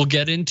we'll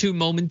get into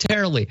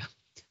momentarily.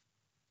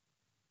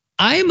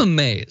 I am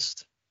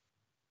amazed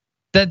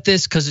that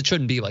this, because it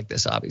shouldn't be like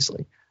this,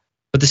 obviously,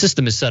 but the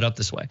system is set up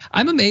this way.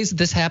 I'm amazed that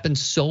this happened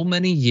so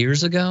many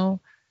years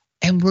ago,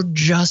 and we're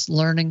just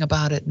learning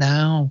about it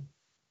now,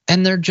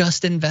 and they're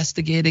just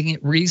investigating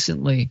it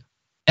recently.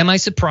 Am I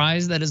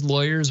surprised that his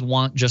lawyers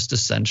want just a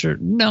censure?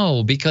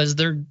 No, because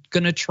they're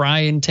gonna try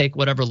and take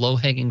whatever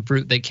low-hanging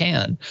fruit they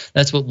can.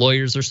 That's what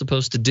lawyers are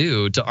supposed to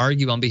do, to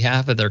argue on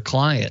behalf of their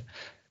client.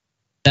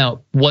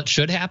 Now, what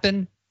should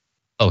happen?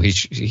 Oh, he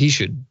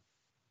should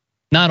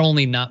not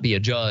only not be a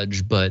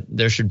judge, but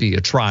there should be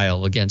a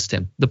trial against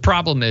him. The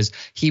problem is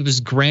he was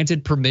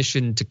granted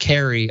permission to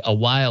carry a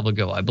while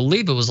ago. I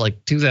believe it was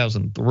like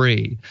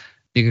 2003.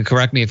 You can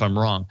correct me if I'm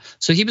wrong.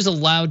 So he was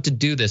allowed to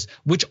do this,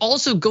 which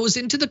also goes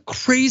into the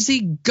crazy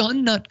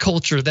gun nut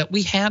culture that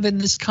we have in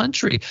this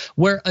country,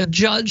 where a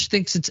judge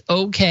thinks it's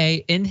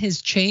okay in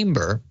his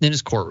chamber, in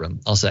his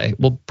courtroom, I'll say,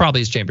 well, probably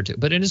his chamber too,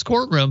 but in his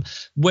courtroom,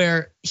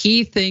 where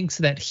he thinks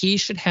that he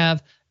should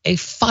have a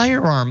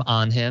firearm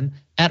on him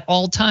at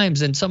all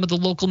times. And some of the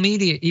local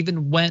media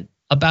even went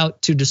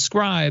about to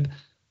describe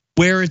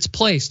where it's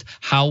placed,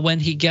 how when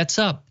he gets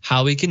up,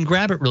 how he can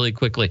grab it really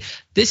quickly.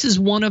 This is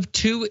one of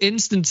two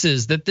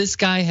instances that this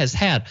guy has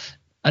had.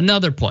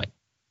 Another point,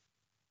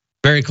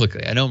 very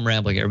quickly, I know I'm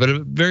rambling here,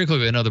 but very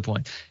quickly, another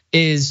point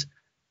is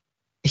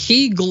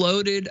he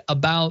gloated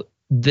about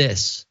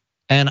this.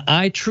 And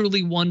I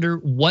truly wonder,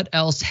 what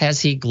else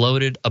has he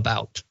gloated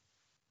about?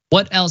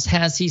 What else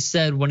has he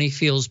said when he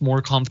feels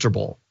more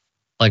comfortable?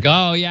 Like,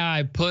 oh yeah,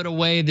 I put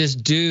away this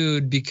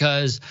dude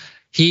because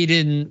he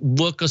didn't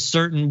look a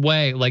certain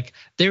way. Like,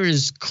 there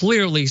is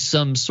clearly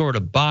some sort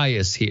of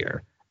bias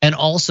here. And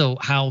also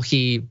how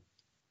he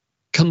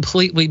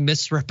completely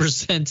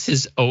misrepresents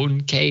his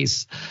own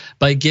case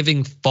by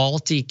giving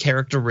faulty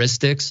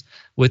characteristics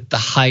with the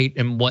height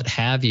and what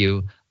have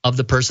you of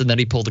the person that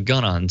he pulled a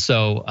gun on.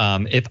 So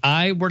if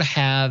I were to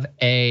have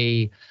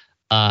a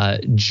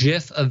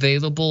GIF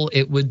available,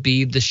 it would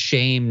be the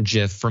shame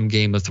GIF from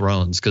Game of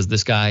Thrones, because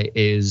this guy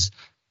is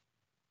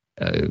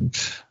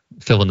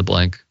fill in the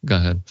blank. Go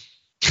ahead.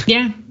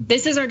 Yeah,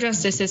 this is our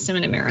justice system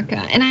in America.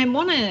 And I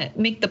want to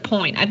make the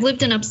point. I've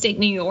lived in upstate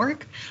New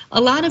York.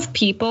 A lot of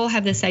people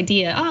have this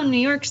idea, oh, New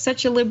York's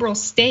such a liberal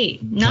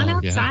state. Not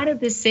outside of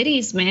the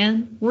cities,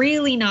 man.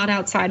 Really not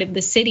outside of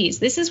the cities.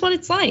 This is what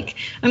it's like.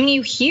 I mean,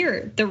 you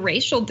hear the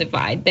racial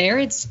divide there.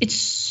 It's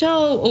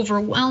so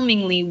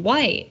overwhelmingly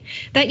white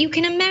that you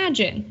can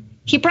imagine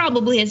he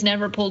probably has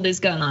never pulled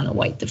his gun on a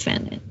white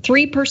defendant.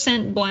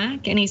 3%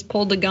 black, and he's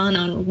pulled a gun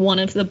on one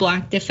of the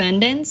black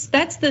defendants.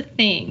 That's the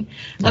thing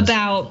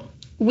about,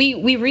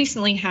 we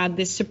recently had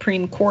this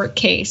Supreme Court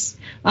case,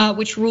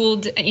 which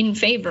ruled in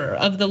favor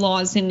of the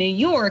laws in New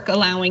York,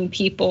 allowing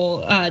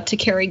people to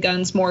carry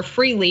guns more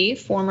freely.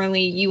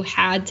 Formerly, you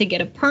had to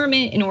get a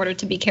permit in order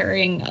to be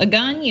carrying a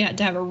gun. You had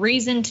to have a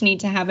reason to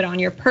need to have it on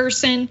your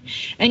person,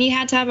 and you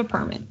had to have a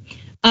permit.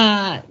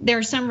 There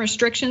are some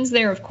restrictions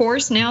there, of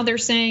course. Now they're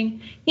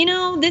saying,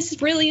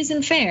 this really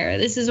isn't fair.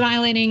 This is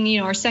violating,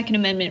 our Second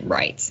Amendment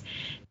rights.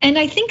 And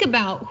I think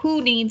about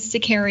who needs to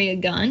carry a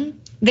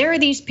gun. There are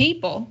these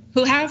people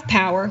who have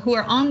power, who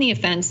are on the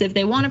offensive.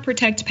 They want to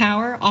protect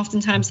power.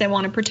 Oftentimes they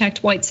want to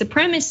protect white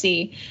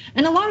supremacy.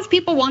 And a lot of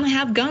people want to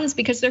have guns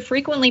because they're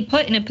frequently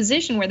put in a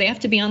position where they have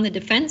to be on the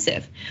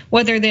defensive.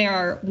 Whether they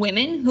are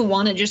women who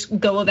want to just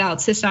go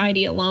about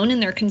society alone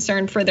and they're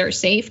concerned for their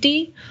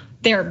safety,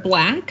 they're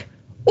black,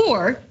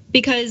 or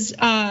because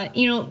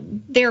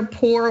they're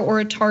poor or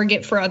a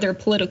target for other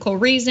political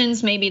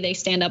reasons. Maybe they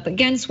stand up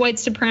against white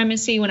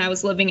supremacy. When I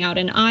was living out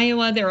in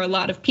Iowa, there were a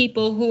lot of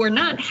people who were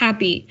not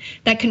happy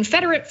that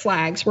Confederate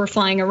flags were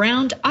flying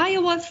around.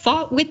 Iowa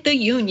fought with the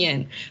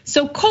Union.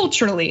 So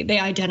culturally, they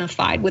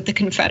identified with the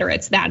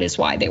Confederates. That is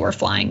why they were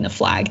flying the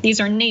flag.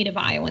 These are Native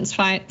Iowans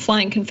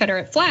flying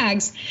Confederate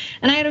flags.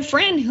 And I had a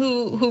friend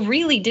who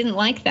really didn't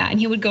like that. And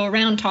he would go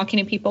around talking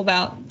to people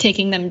about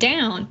taking them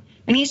down.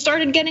 And he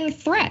started getting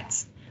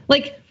threats.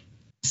 Like,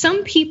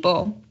 some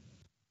people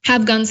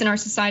have guns in our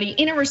society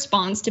in a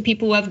response to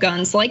people who have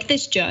guns, like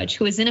this judge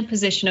who is in a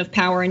position of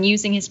power and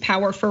using his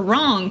power for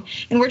wrong.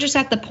 And we're just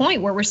at the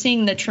point where we're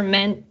seeing the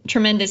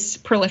tremendous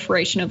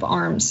proliferation of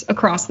arms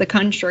across the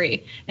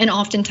country. And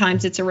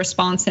oftentimes it's a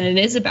response and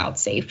it is about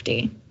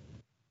safety.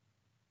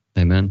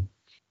 Amen.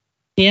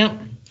 Yeah.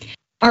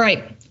 All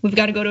right, we've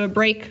got to go to a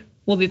break.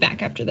 We'll be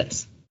back after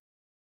this.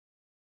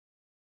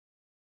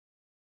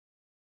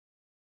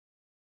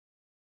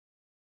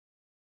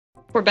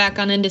 We're back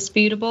on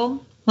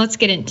Indisputable. Let's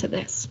get into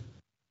this.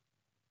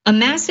 A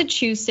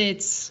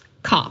Massachusetts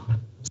cop.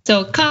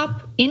 So a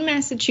cop in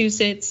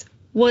Massachusetts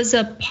was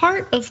a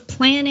part of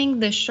planning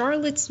the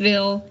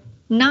Charlottesville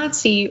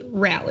Nazi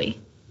rally,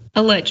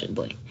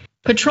 allegedly.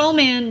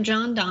 Patrolman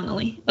John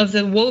Donnelly of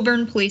the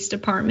Woburn Police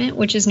Department,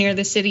 which is near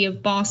the city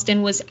of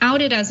Boston, was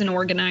outed as an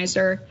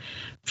organizer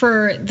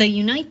for the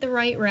Unite the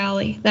Right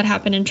rally that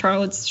happened in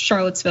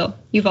Charlottesville.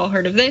 You've all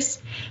heard of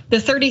this. The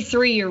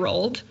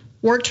 33-year-old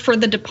worked for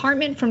the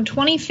department from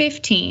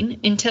 2015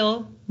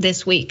 until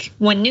this week,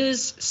 when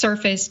news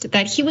surfaced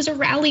that he was a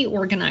rally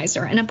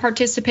organizer and a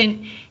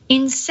participant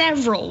in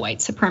several white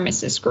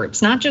supremacist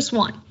groups, not just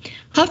one.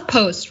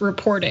 HuffPost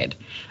reported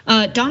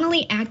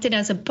Donnelly acted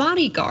as a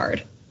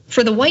bodyguard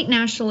for the white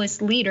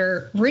nationalist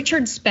leader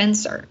Richard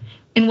Spencer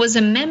and was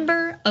a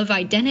member of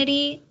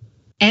Identity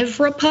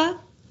Evropa,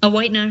 a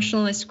white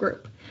nationalist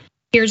group.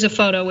 Here's a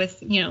photo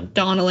with,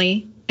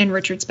 Donnelly and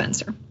Richard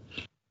Spencer.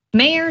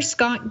 Mayor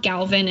Scott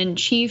Galvin and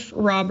Chief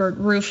Robert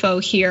Rufo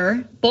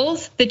here,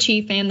 both the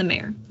chief and the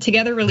mayor,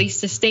 together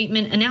released a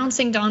statement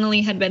announcing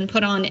Donnelly had been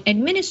put on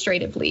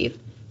administrative leave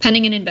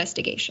pending an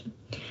investigation.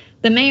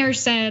 The mayor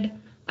said,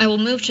 "I will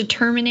move to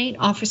terminate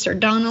Officer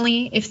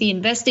Donnelly if the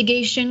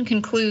investigation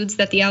concludes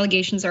that the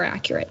allegations are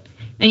accurate."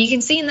 And you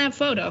can see in that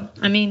photo,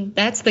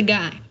 that's the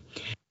guy.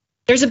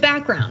 There's a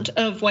background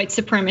of white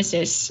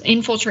supremacists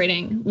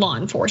infiltrating law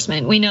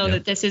enforcement. We know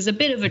that this is a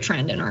bit of a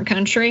trend in our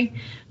country.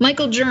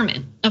 Michael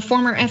German, a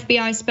former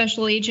FBI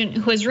special agent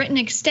who has written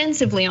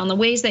extensively on the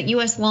ways that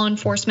US law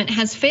enforcement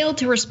has failed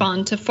to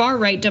respond to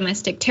far-right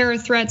domestic terror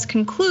threats,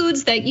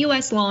 concludes that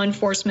US law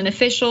enforcement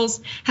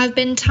officials have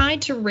been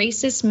tied to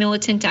racist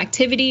militant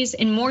activities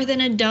in more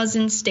than a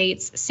dozen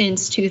states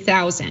since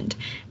 2000.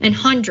 And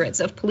hundreds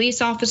of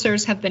police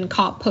officers have been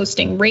caught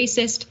posting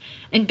racist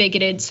and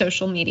bigoted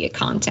social media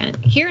content.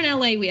 Here in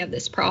LA, we have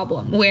this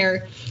problem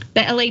where the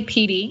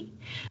LAPD,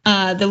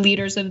 the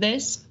leaders of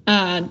this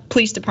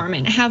police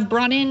department, have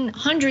brought in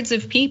hundreds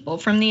of people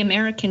from the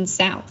American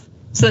South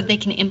so that they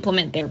can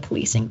implement their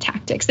policing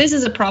tactics. This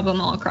is a problem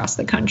all across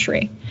the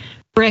country.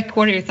 Rick,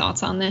 what are your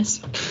thoughts on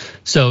this?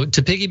 So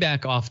to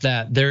piggyback off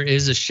that, there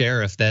is a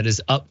sheriff that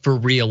is up for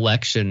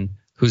re-election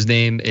whose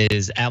name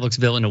is Alex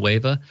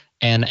Villanueva,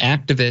 and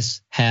activists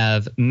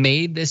have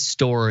made this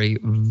story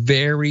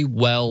very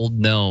well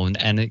known,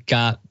 and it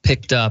got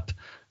picked up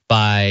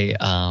by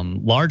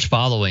large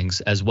followings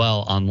as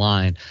well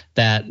online,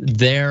 that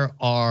there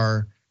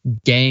are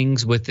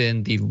gangs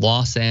within the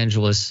Los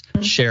Angeles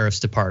Sheriff's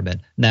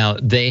Department. Now,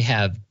 they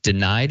have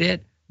denied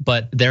it,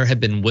 but there have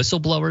been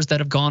whistleblowers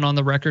that have gone on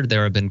the record.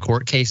 There have been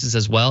court cases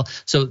as well.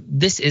 So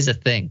this is a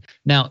thing.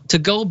 Now, to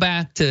go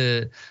back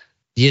to,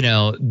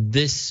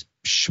 this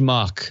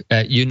schmuck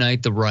at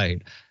Unite the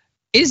Right,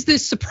 is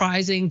this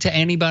surprising to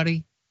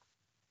anybody?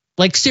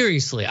 Like,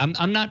 seriously,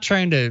 I'm not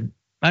trying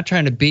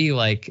to be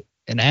like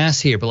an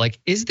ass here, but like,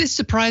 is this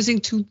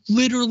surprising to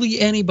literally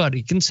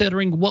anybody,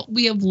 considering what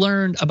we have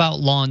learned about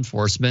law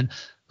enforcement,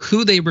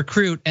 who they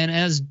recruit, and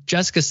as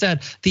Jessica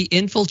said, the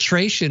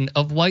infiltration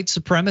of white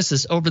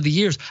supremacists over the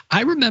years?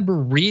 I remember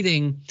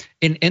reading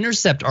an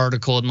Intercept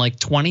article in like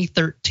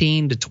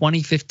 2013 to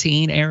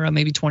 2015 era,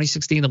 maybe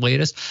 2016, the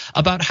latest,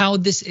 about how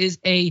this is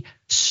a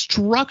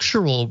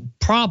structural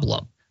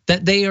problem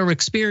that they are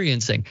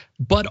experiencing,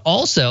 but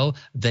also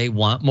they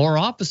want more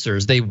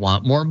officers, they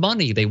want more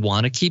money, they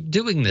want to keep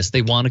doing this,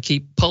 they want to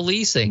keep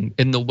policing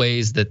in the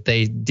ways that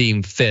they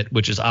deem fit,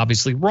 which is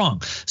obviously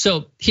wrong.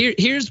 So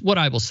here's what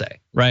I will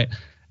say, right?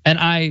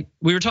 And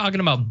we were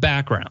talking about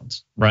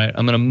backgrounds, right?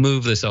 I'm gonna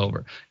move this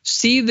over.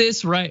 See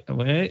this right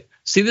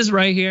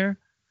here?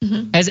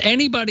 Mm-hmm. Has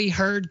anybody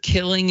heard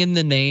Killing in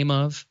the Name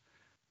of?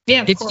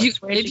 Yeah, of course.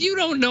 If you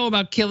don't know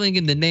about Killing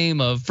in the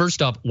Name of,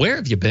 first off, where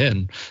have you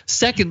been?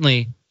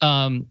 Secondly,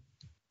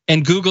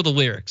 and Google the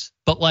lyrics.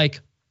 But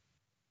like,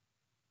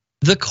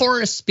 the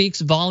chorus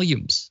speaks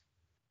volumes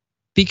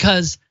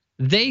because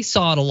they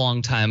saw it a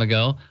long time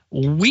ago.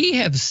 We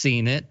have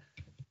seen it.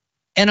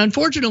 And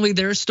unfortunately,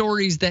 there are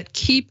stories that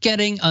keep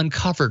getting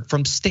uncovered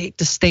from state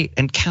to state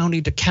and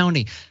county to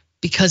county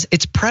because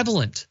it's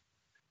prevalent.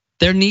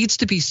 There needs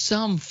to be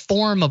some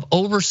form of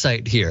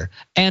oversight here.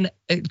 And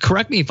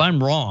correct me if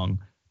I'm wrong,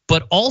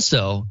 but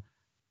also,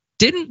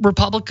 didn't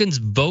Republicans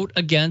vote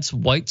against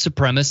white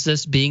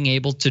supremacists being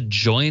able to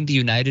join the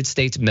United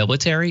States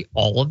military,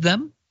 all of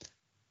them?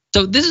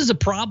 So this is a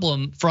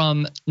problem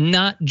from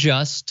not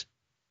just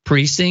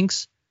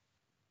precincts,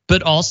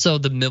 but also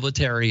the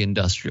military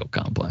industrial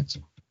complex.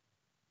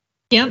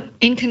 Yep,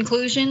 in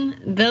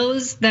conclusion,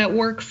 those that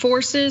work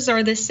forces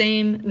are the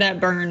same that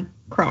burn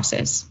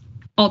crosses.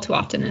 All too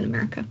often in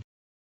America.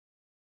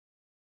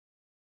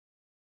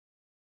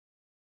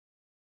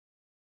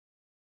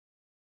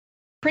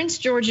 Prince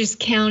George's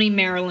County,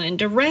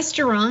 Maryland, a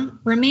restaurant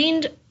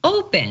remained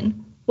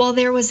open while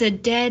there was a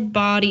dead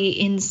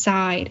body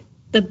inside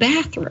the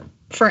bathroom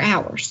for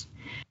hours.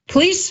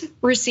 Police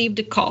received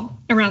a call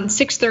around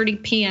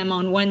 6:30 p.m.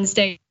 on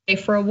Wednesday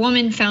for a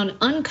woman found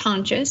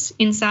unconscious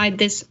inside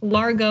this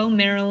Largo,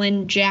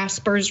 Maryland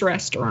Jasper's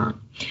restaurant.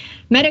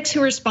 Medics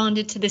who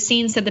responded to the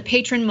scene said the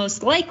patron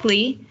most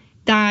likely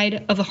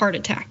died of a heart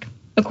attack.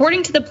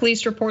 According to the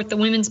police report, the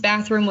women's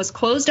bathroom was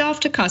closed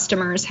off to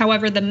customers.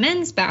 However, the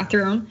men's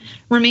bathroom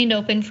remained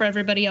open for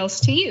everybody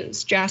else to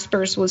use.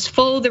 Jasper's was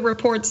full, the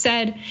report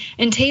said,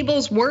 and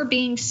tables were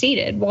being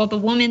seated while the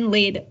woman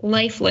laid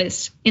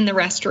lifeless in the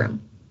restroom.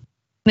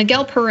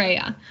 Miguel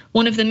Perea,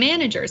 one of the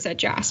managers at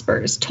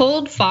Jasper's,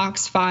 told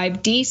Fox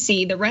 5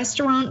 DC the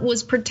restaurant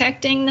was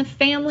protecting the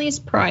family's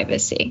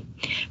privacy.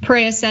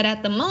 Perea said,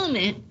 "At the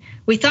moment,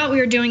 we thought we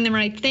were doing the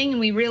right thing and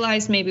we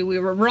realized maybe we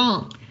were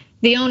wrong."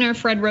 The owner,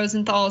 Fred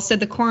Rosenthal,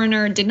 said the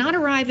coroner did not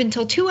arrive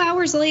until 2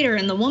 hours later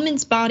and the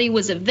woman's body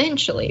was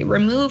eventually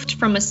removed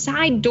from a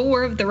side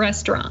door of the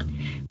restaurant.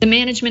 The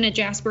management at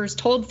Jasper's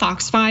told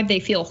Fox 5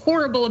 they feel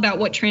horrible about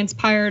what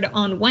transpired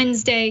on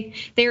Wednesday.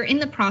 They are in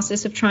the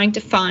process of trying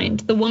to find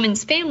the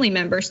woman's family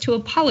members to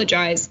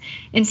apologize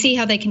and see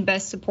how they can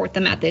best support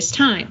them at this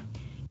time.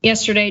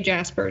 Yesterday,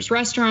 Jasper's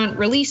restaurant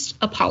released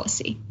a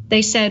policy.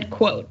 They said,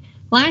 quote,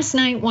 "Last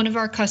night, one of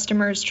our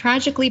customers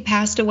tragically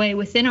passed away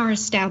within our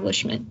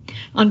establishment.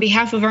 On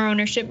behalf of our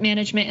ownership,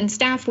 management, and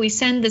staff, we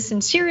send the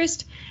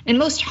sincerest and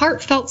most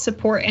heartfelt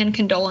support and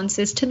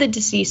condolences to the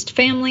deceased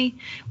family.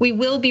 We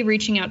will be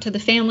reaching out to the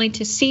family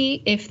to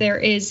see if there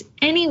is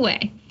any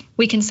way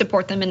we can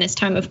support them in this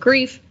time of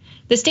grief."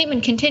 The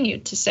statement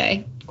continued to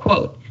say,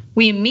 quote,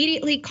 "We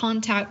immediately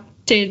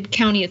contacted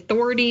county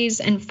authorities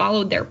and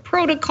followed their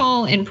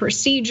protocol and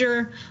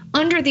procedure.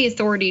 Under the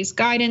authorities'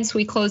 guidance,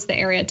 we closed the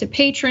area to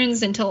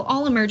patrons until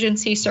all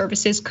emergency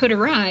services could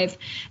arrive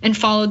and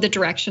followed the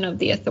direction of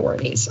the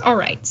authorities." All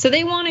right, so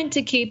they wanted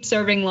to keep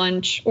serving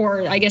lunch,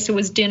 or I guess it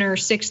was dinner,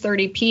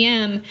 6:30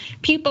 p.m.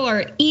 People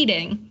are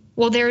eating.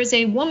 Well, there is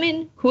a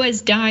woman who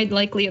has died,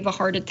 likely of a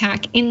heart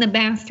attack, in the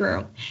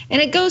bathroom. And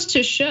it goes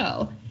to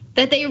show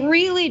that they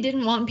really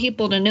didn't want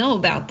people to know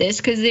about this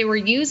because they were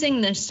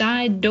using the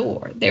side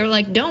door. They were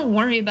like, don't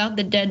worry about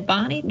the dead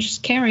body,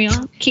 just carry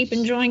on, keep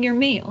enjoying your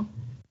meal.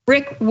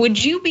 Rick,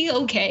 would you be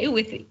okay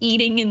with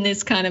eating in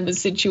this kind of a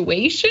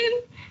situation?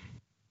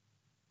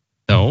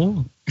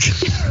 No.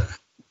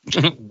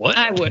 What?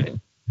 I wouldn't.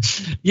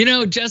 You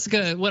know,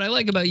 Jessica, what I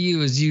like about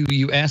you is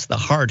you ask the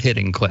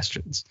hard-hitting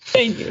questions.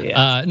 Thank you.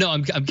 Yeah. No,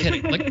 I'm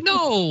kidding. Like,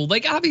 no,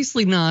 like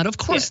obviously not. Of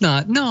course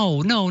not.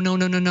 No.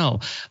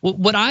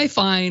 What I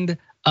find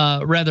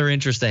rather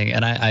interesting,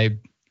 and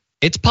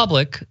it's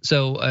public,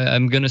 so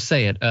I'm gonna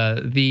say it.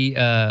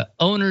 The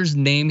owner's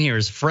name here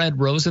is Fred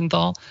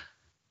Rosenthal.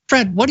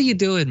 Fred, what are you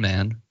doing,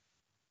 man?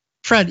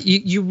 Fred,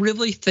 you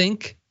really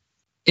think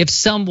if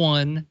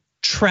someone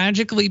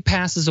tragically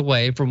passes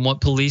away from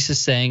what police is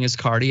saying is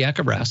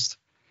cardiac arrest,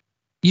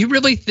 you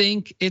really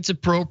think it's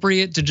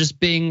appropriate to just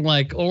being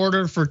like,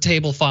 order for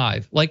table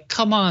 5? Like,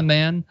 come on,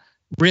 man,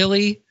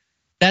 really?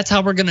 That's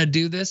how we're gonna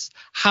do this?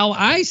 How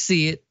I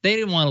see it, they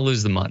didn't want to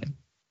lose the money.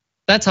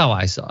 That's how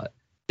I saw it.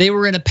 They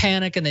were in a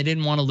panic and they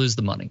didn't want to lose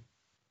the money.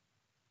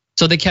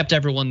 So they kept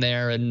everyone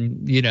there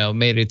and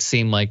made it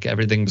seem like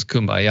everything was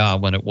kumbaya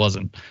when it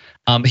wasn't.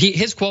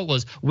 His quote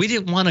was, "We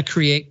didn't want to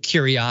create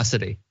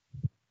curiosity."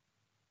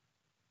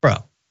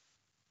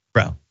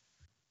 Bro,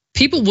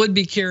 people would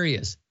be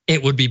curious.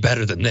 It would be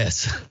better than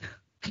this.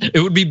 It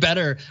would be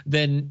better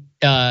than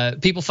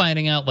people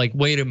finding out like,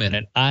 wait a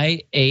minute,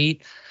 I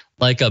ate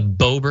like a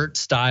Bobert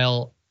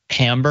style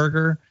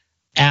hamburger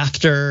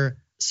after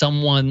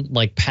someone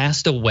like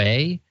passed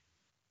away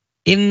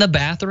in the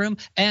bathroom.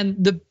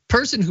 And the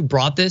person who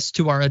brought this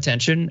to our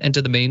attention and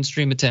to the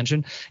mainstream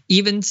attention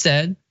even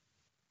said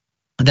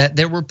that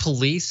there were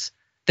police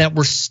that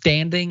were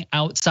standing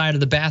outside of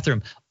the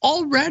bathroom.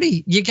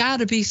 Already, you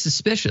gotta be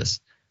suspicious.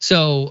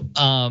 So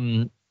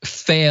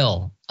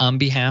fail on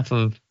behalf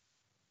of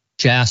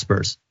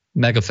Jasper's,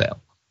 mega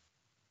fail.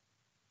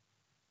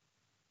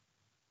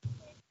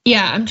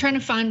 Yeah, I'm trying to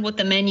find what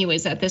the menu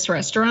is at this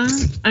restaurant.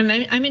 I'm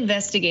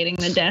investigating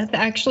the death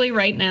actually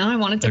right now. I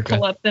wanted to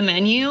pull up the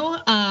menu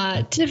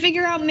to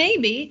figure out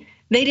maybe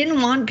they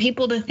didn't want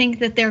people to think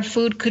that their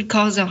food could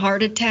cause a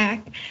heart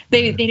attack.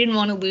 They didn't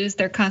want to lose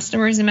their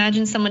customers.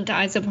 Imagine someone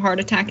dies of a heart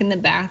attack in the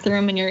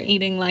bathroom and you're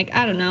eating like,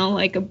 I don't know,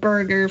 like a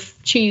burger,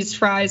 cheese,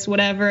 fries,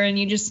 whatever, and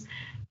you just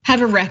have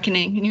a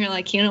reckoning and you're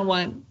like, you know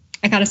what?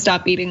 I gotta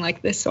stop eating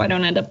like this so I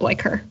don't end up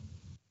like her.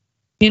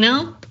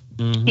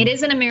 It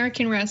is an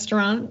American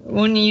restaurant.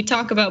 When you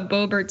talk about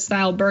Bobert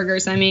style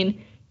burgers, I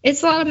mean,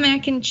 it's a lot of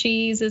mac and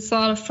cheese, it's a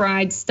lot of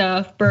fried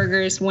stuff,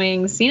 burgers,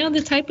 wings,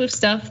 the type of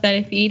stuff that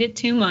if you eat it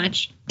too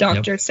much,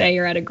 doctors say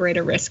you're at a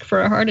greater risk for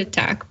a heart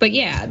attack. But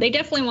yeah, they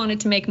definitely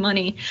wanted to make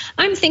money.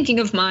 I'm thinking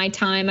of my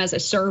time as a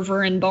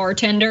server and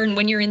bartender, and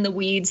when you're in the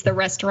weeds, the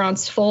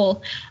restaurant's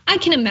full. I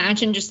can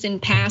imagine just in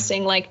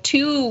passing, like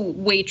 2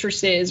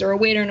 waitresses or a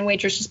waiter and a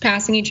waitress just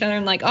passing each other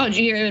and like, oh, did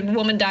you hear a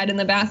woman died in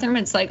the bathroom?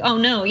 It's like, oh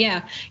no,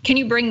 yeah. Can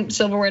you bring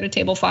silverware to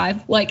table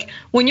 5? Like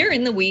when you're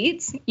in the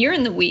weeds, you're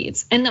in the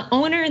weeds. And the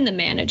owner and the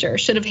manager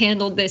should have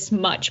handled this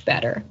much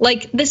better.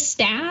 Like the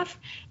staff,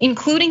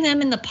 including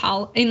them in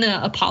the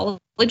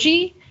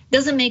apology,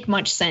 doesn't make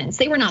much sense.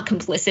 They were not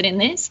complicit in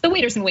this. The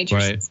waiters and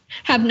waitresses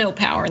have no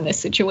power in this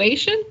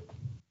situation.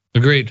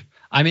 Agreed.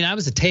 I mean, I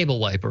was a table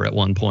wiper at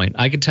one point.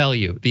 I could tell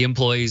you the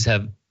employees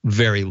have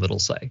very little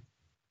say.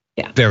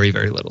 Yeah. Very,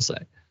 very little say.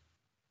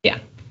 Yeah.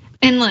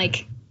 And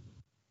like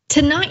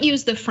to not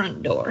use the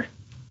front door.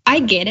 I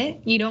get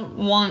it. You don't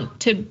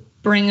want to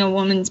bring a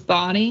woman's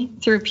body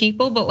through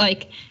people, but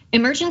like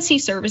emergency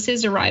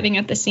services arriving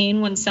at the scene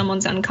when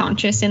someone's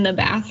unconscious in the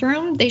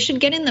bathroom, they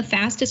should get in the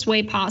fastest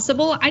way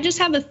possible. I just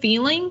have a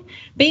feeling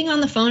being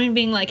on the phone and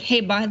being like,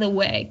 hey, by the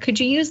way, could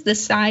you use the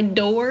side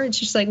door? It's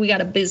just like, we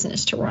got a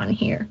business to run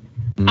here.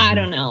 I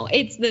don't know.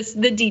 It's this,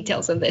 the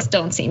details of this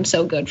don't seem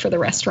so good for the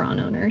restaurant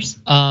owners.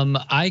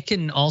 I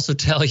can also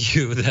tell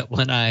you that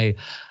when I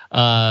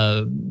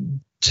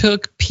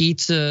took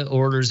pizza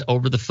orders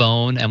over the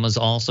phone and was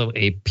also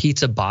a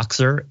pizza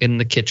boxer in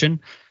the kitchen,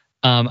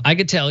 I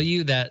could tell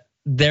you that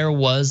there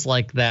was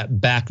like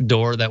that back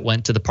door that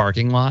went to the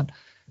parking lot.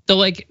 So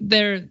like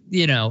there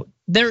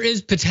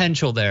is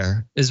potential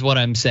there is what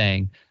I'm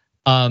saying.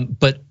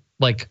 But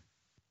like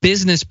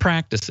business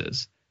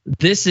practices.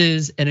 This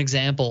is an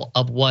example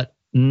of what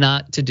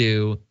not to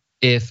do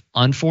if,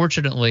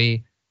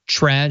 unfortunately,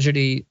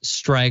 tragedy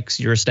strikes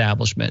your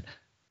establishment.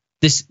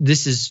 This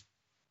is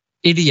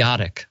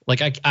idiotic.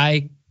 Like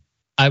I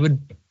would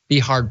be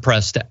hard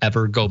pressed to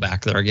ever go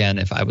back there again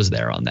if I was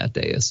there on that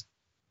day.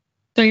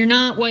 So you're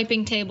not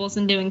wiping tables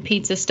and doing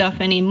pizza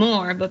stuff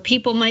anymore, but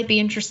people might be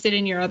interested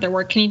in your other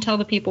work. Can you tell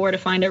the people where to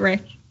find it,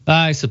 Rick?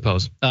 I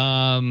suppose.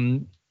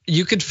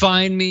 You could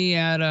find me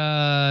at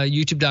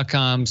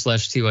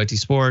youtube.com/TYT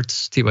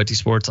Sports, TYT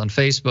Sports on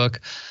Facebook,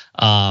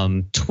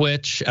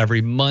 Twitch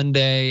every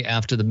Monday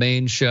after the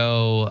main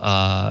show.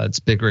 It's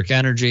Big Rick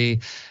Energy,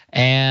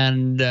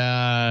 and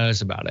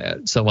that's about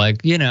it. So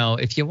like,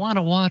 if you want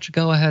to watch,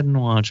 go ahead and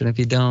watch, and if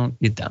you don't,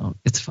 you don't.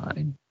 It's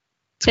fine.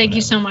 Thank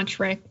you so much,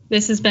 Rick.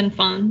 This has been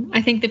fun.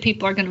 I think the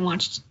people are going to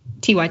watch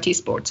TYT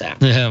Sports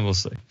after. Yeah, we'll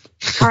see.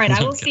 All right,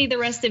 I will see the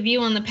rest of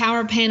you on the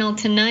Power Panel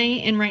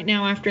tonight. And right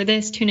now after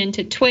this, tune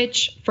into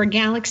Twitch for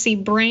Galaxy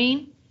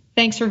Brain.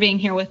 Thanks for being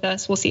here with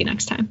us. We'll see you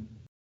next time.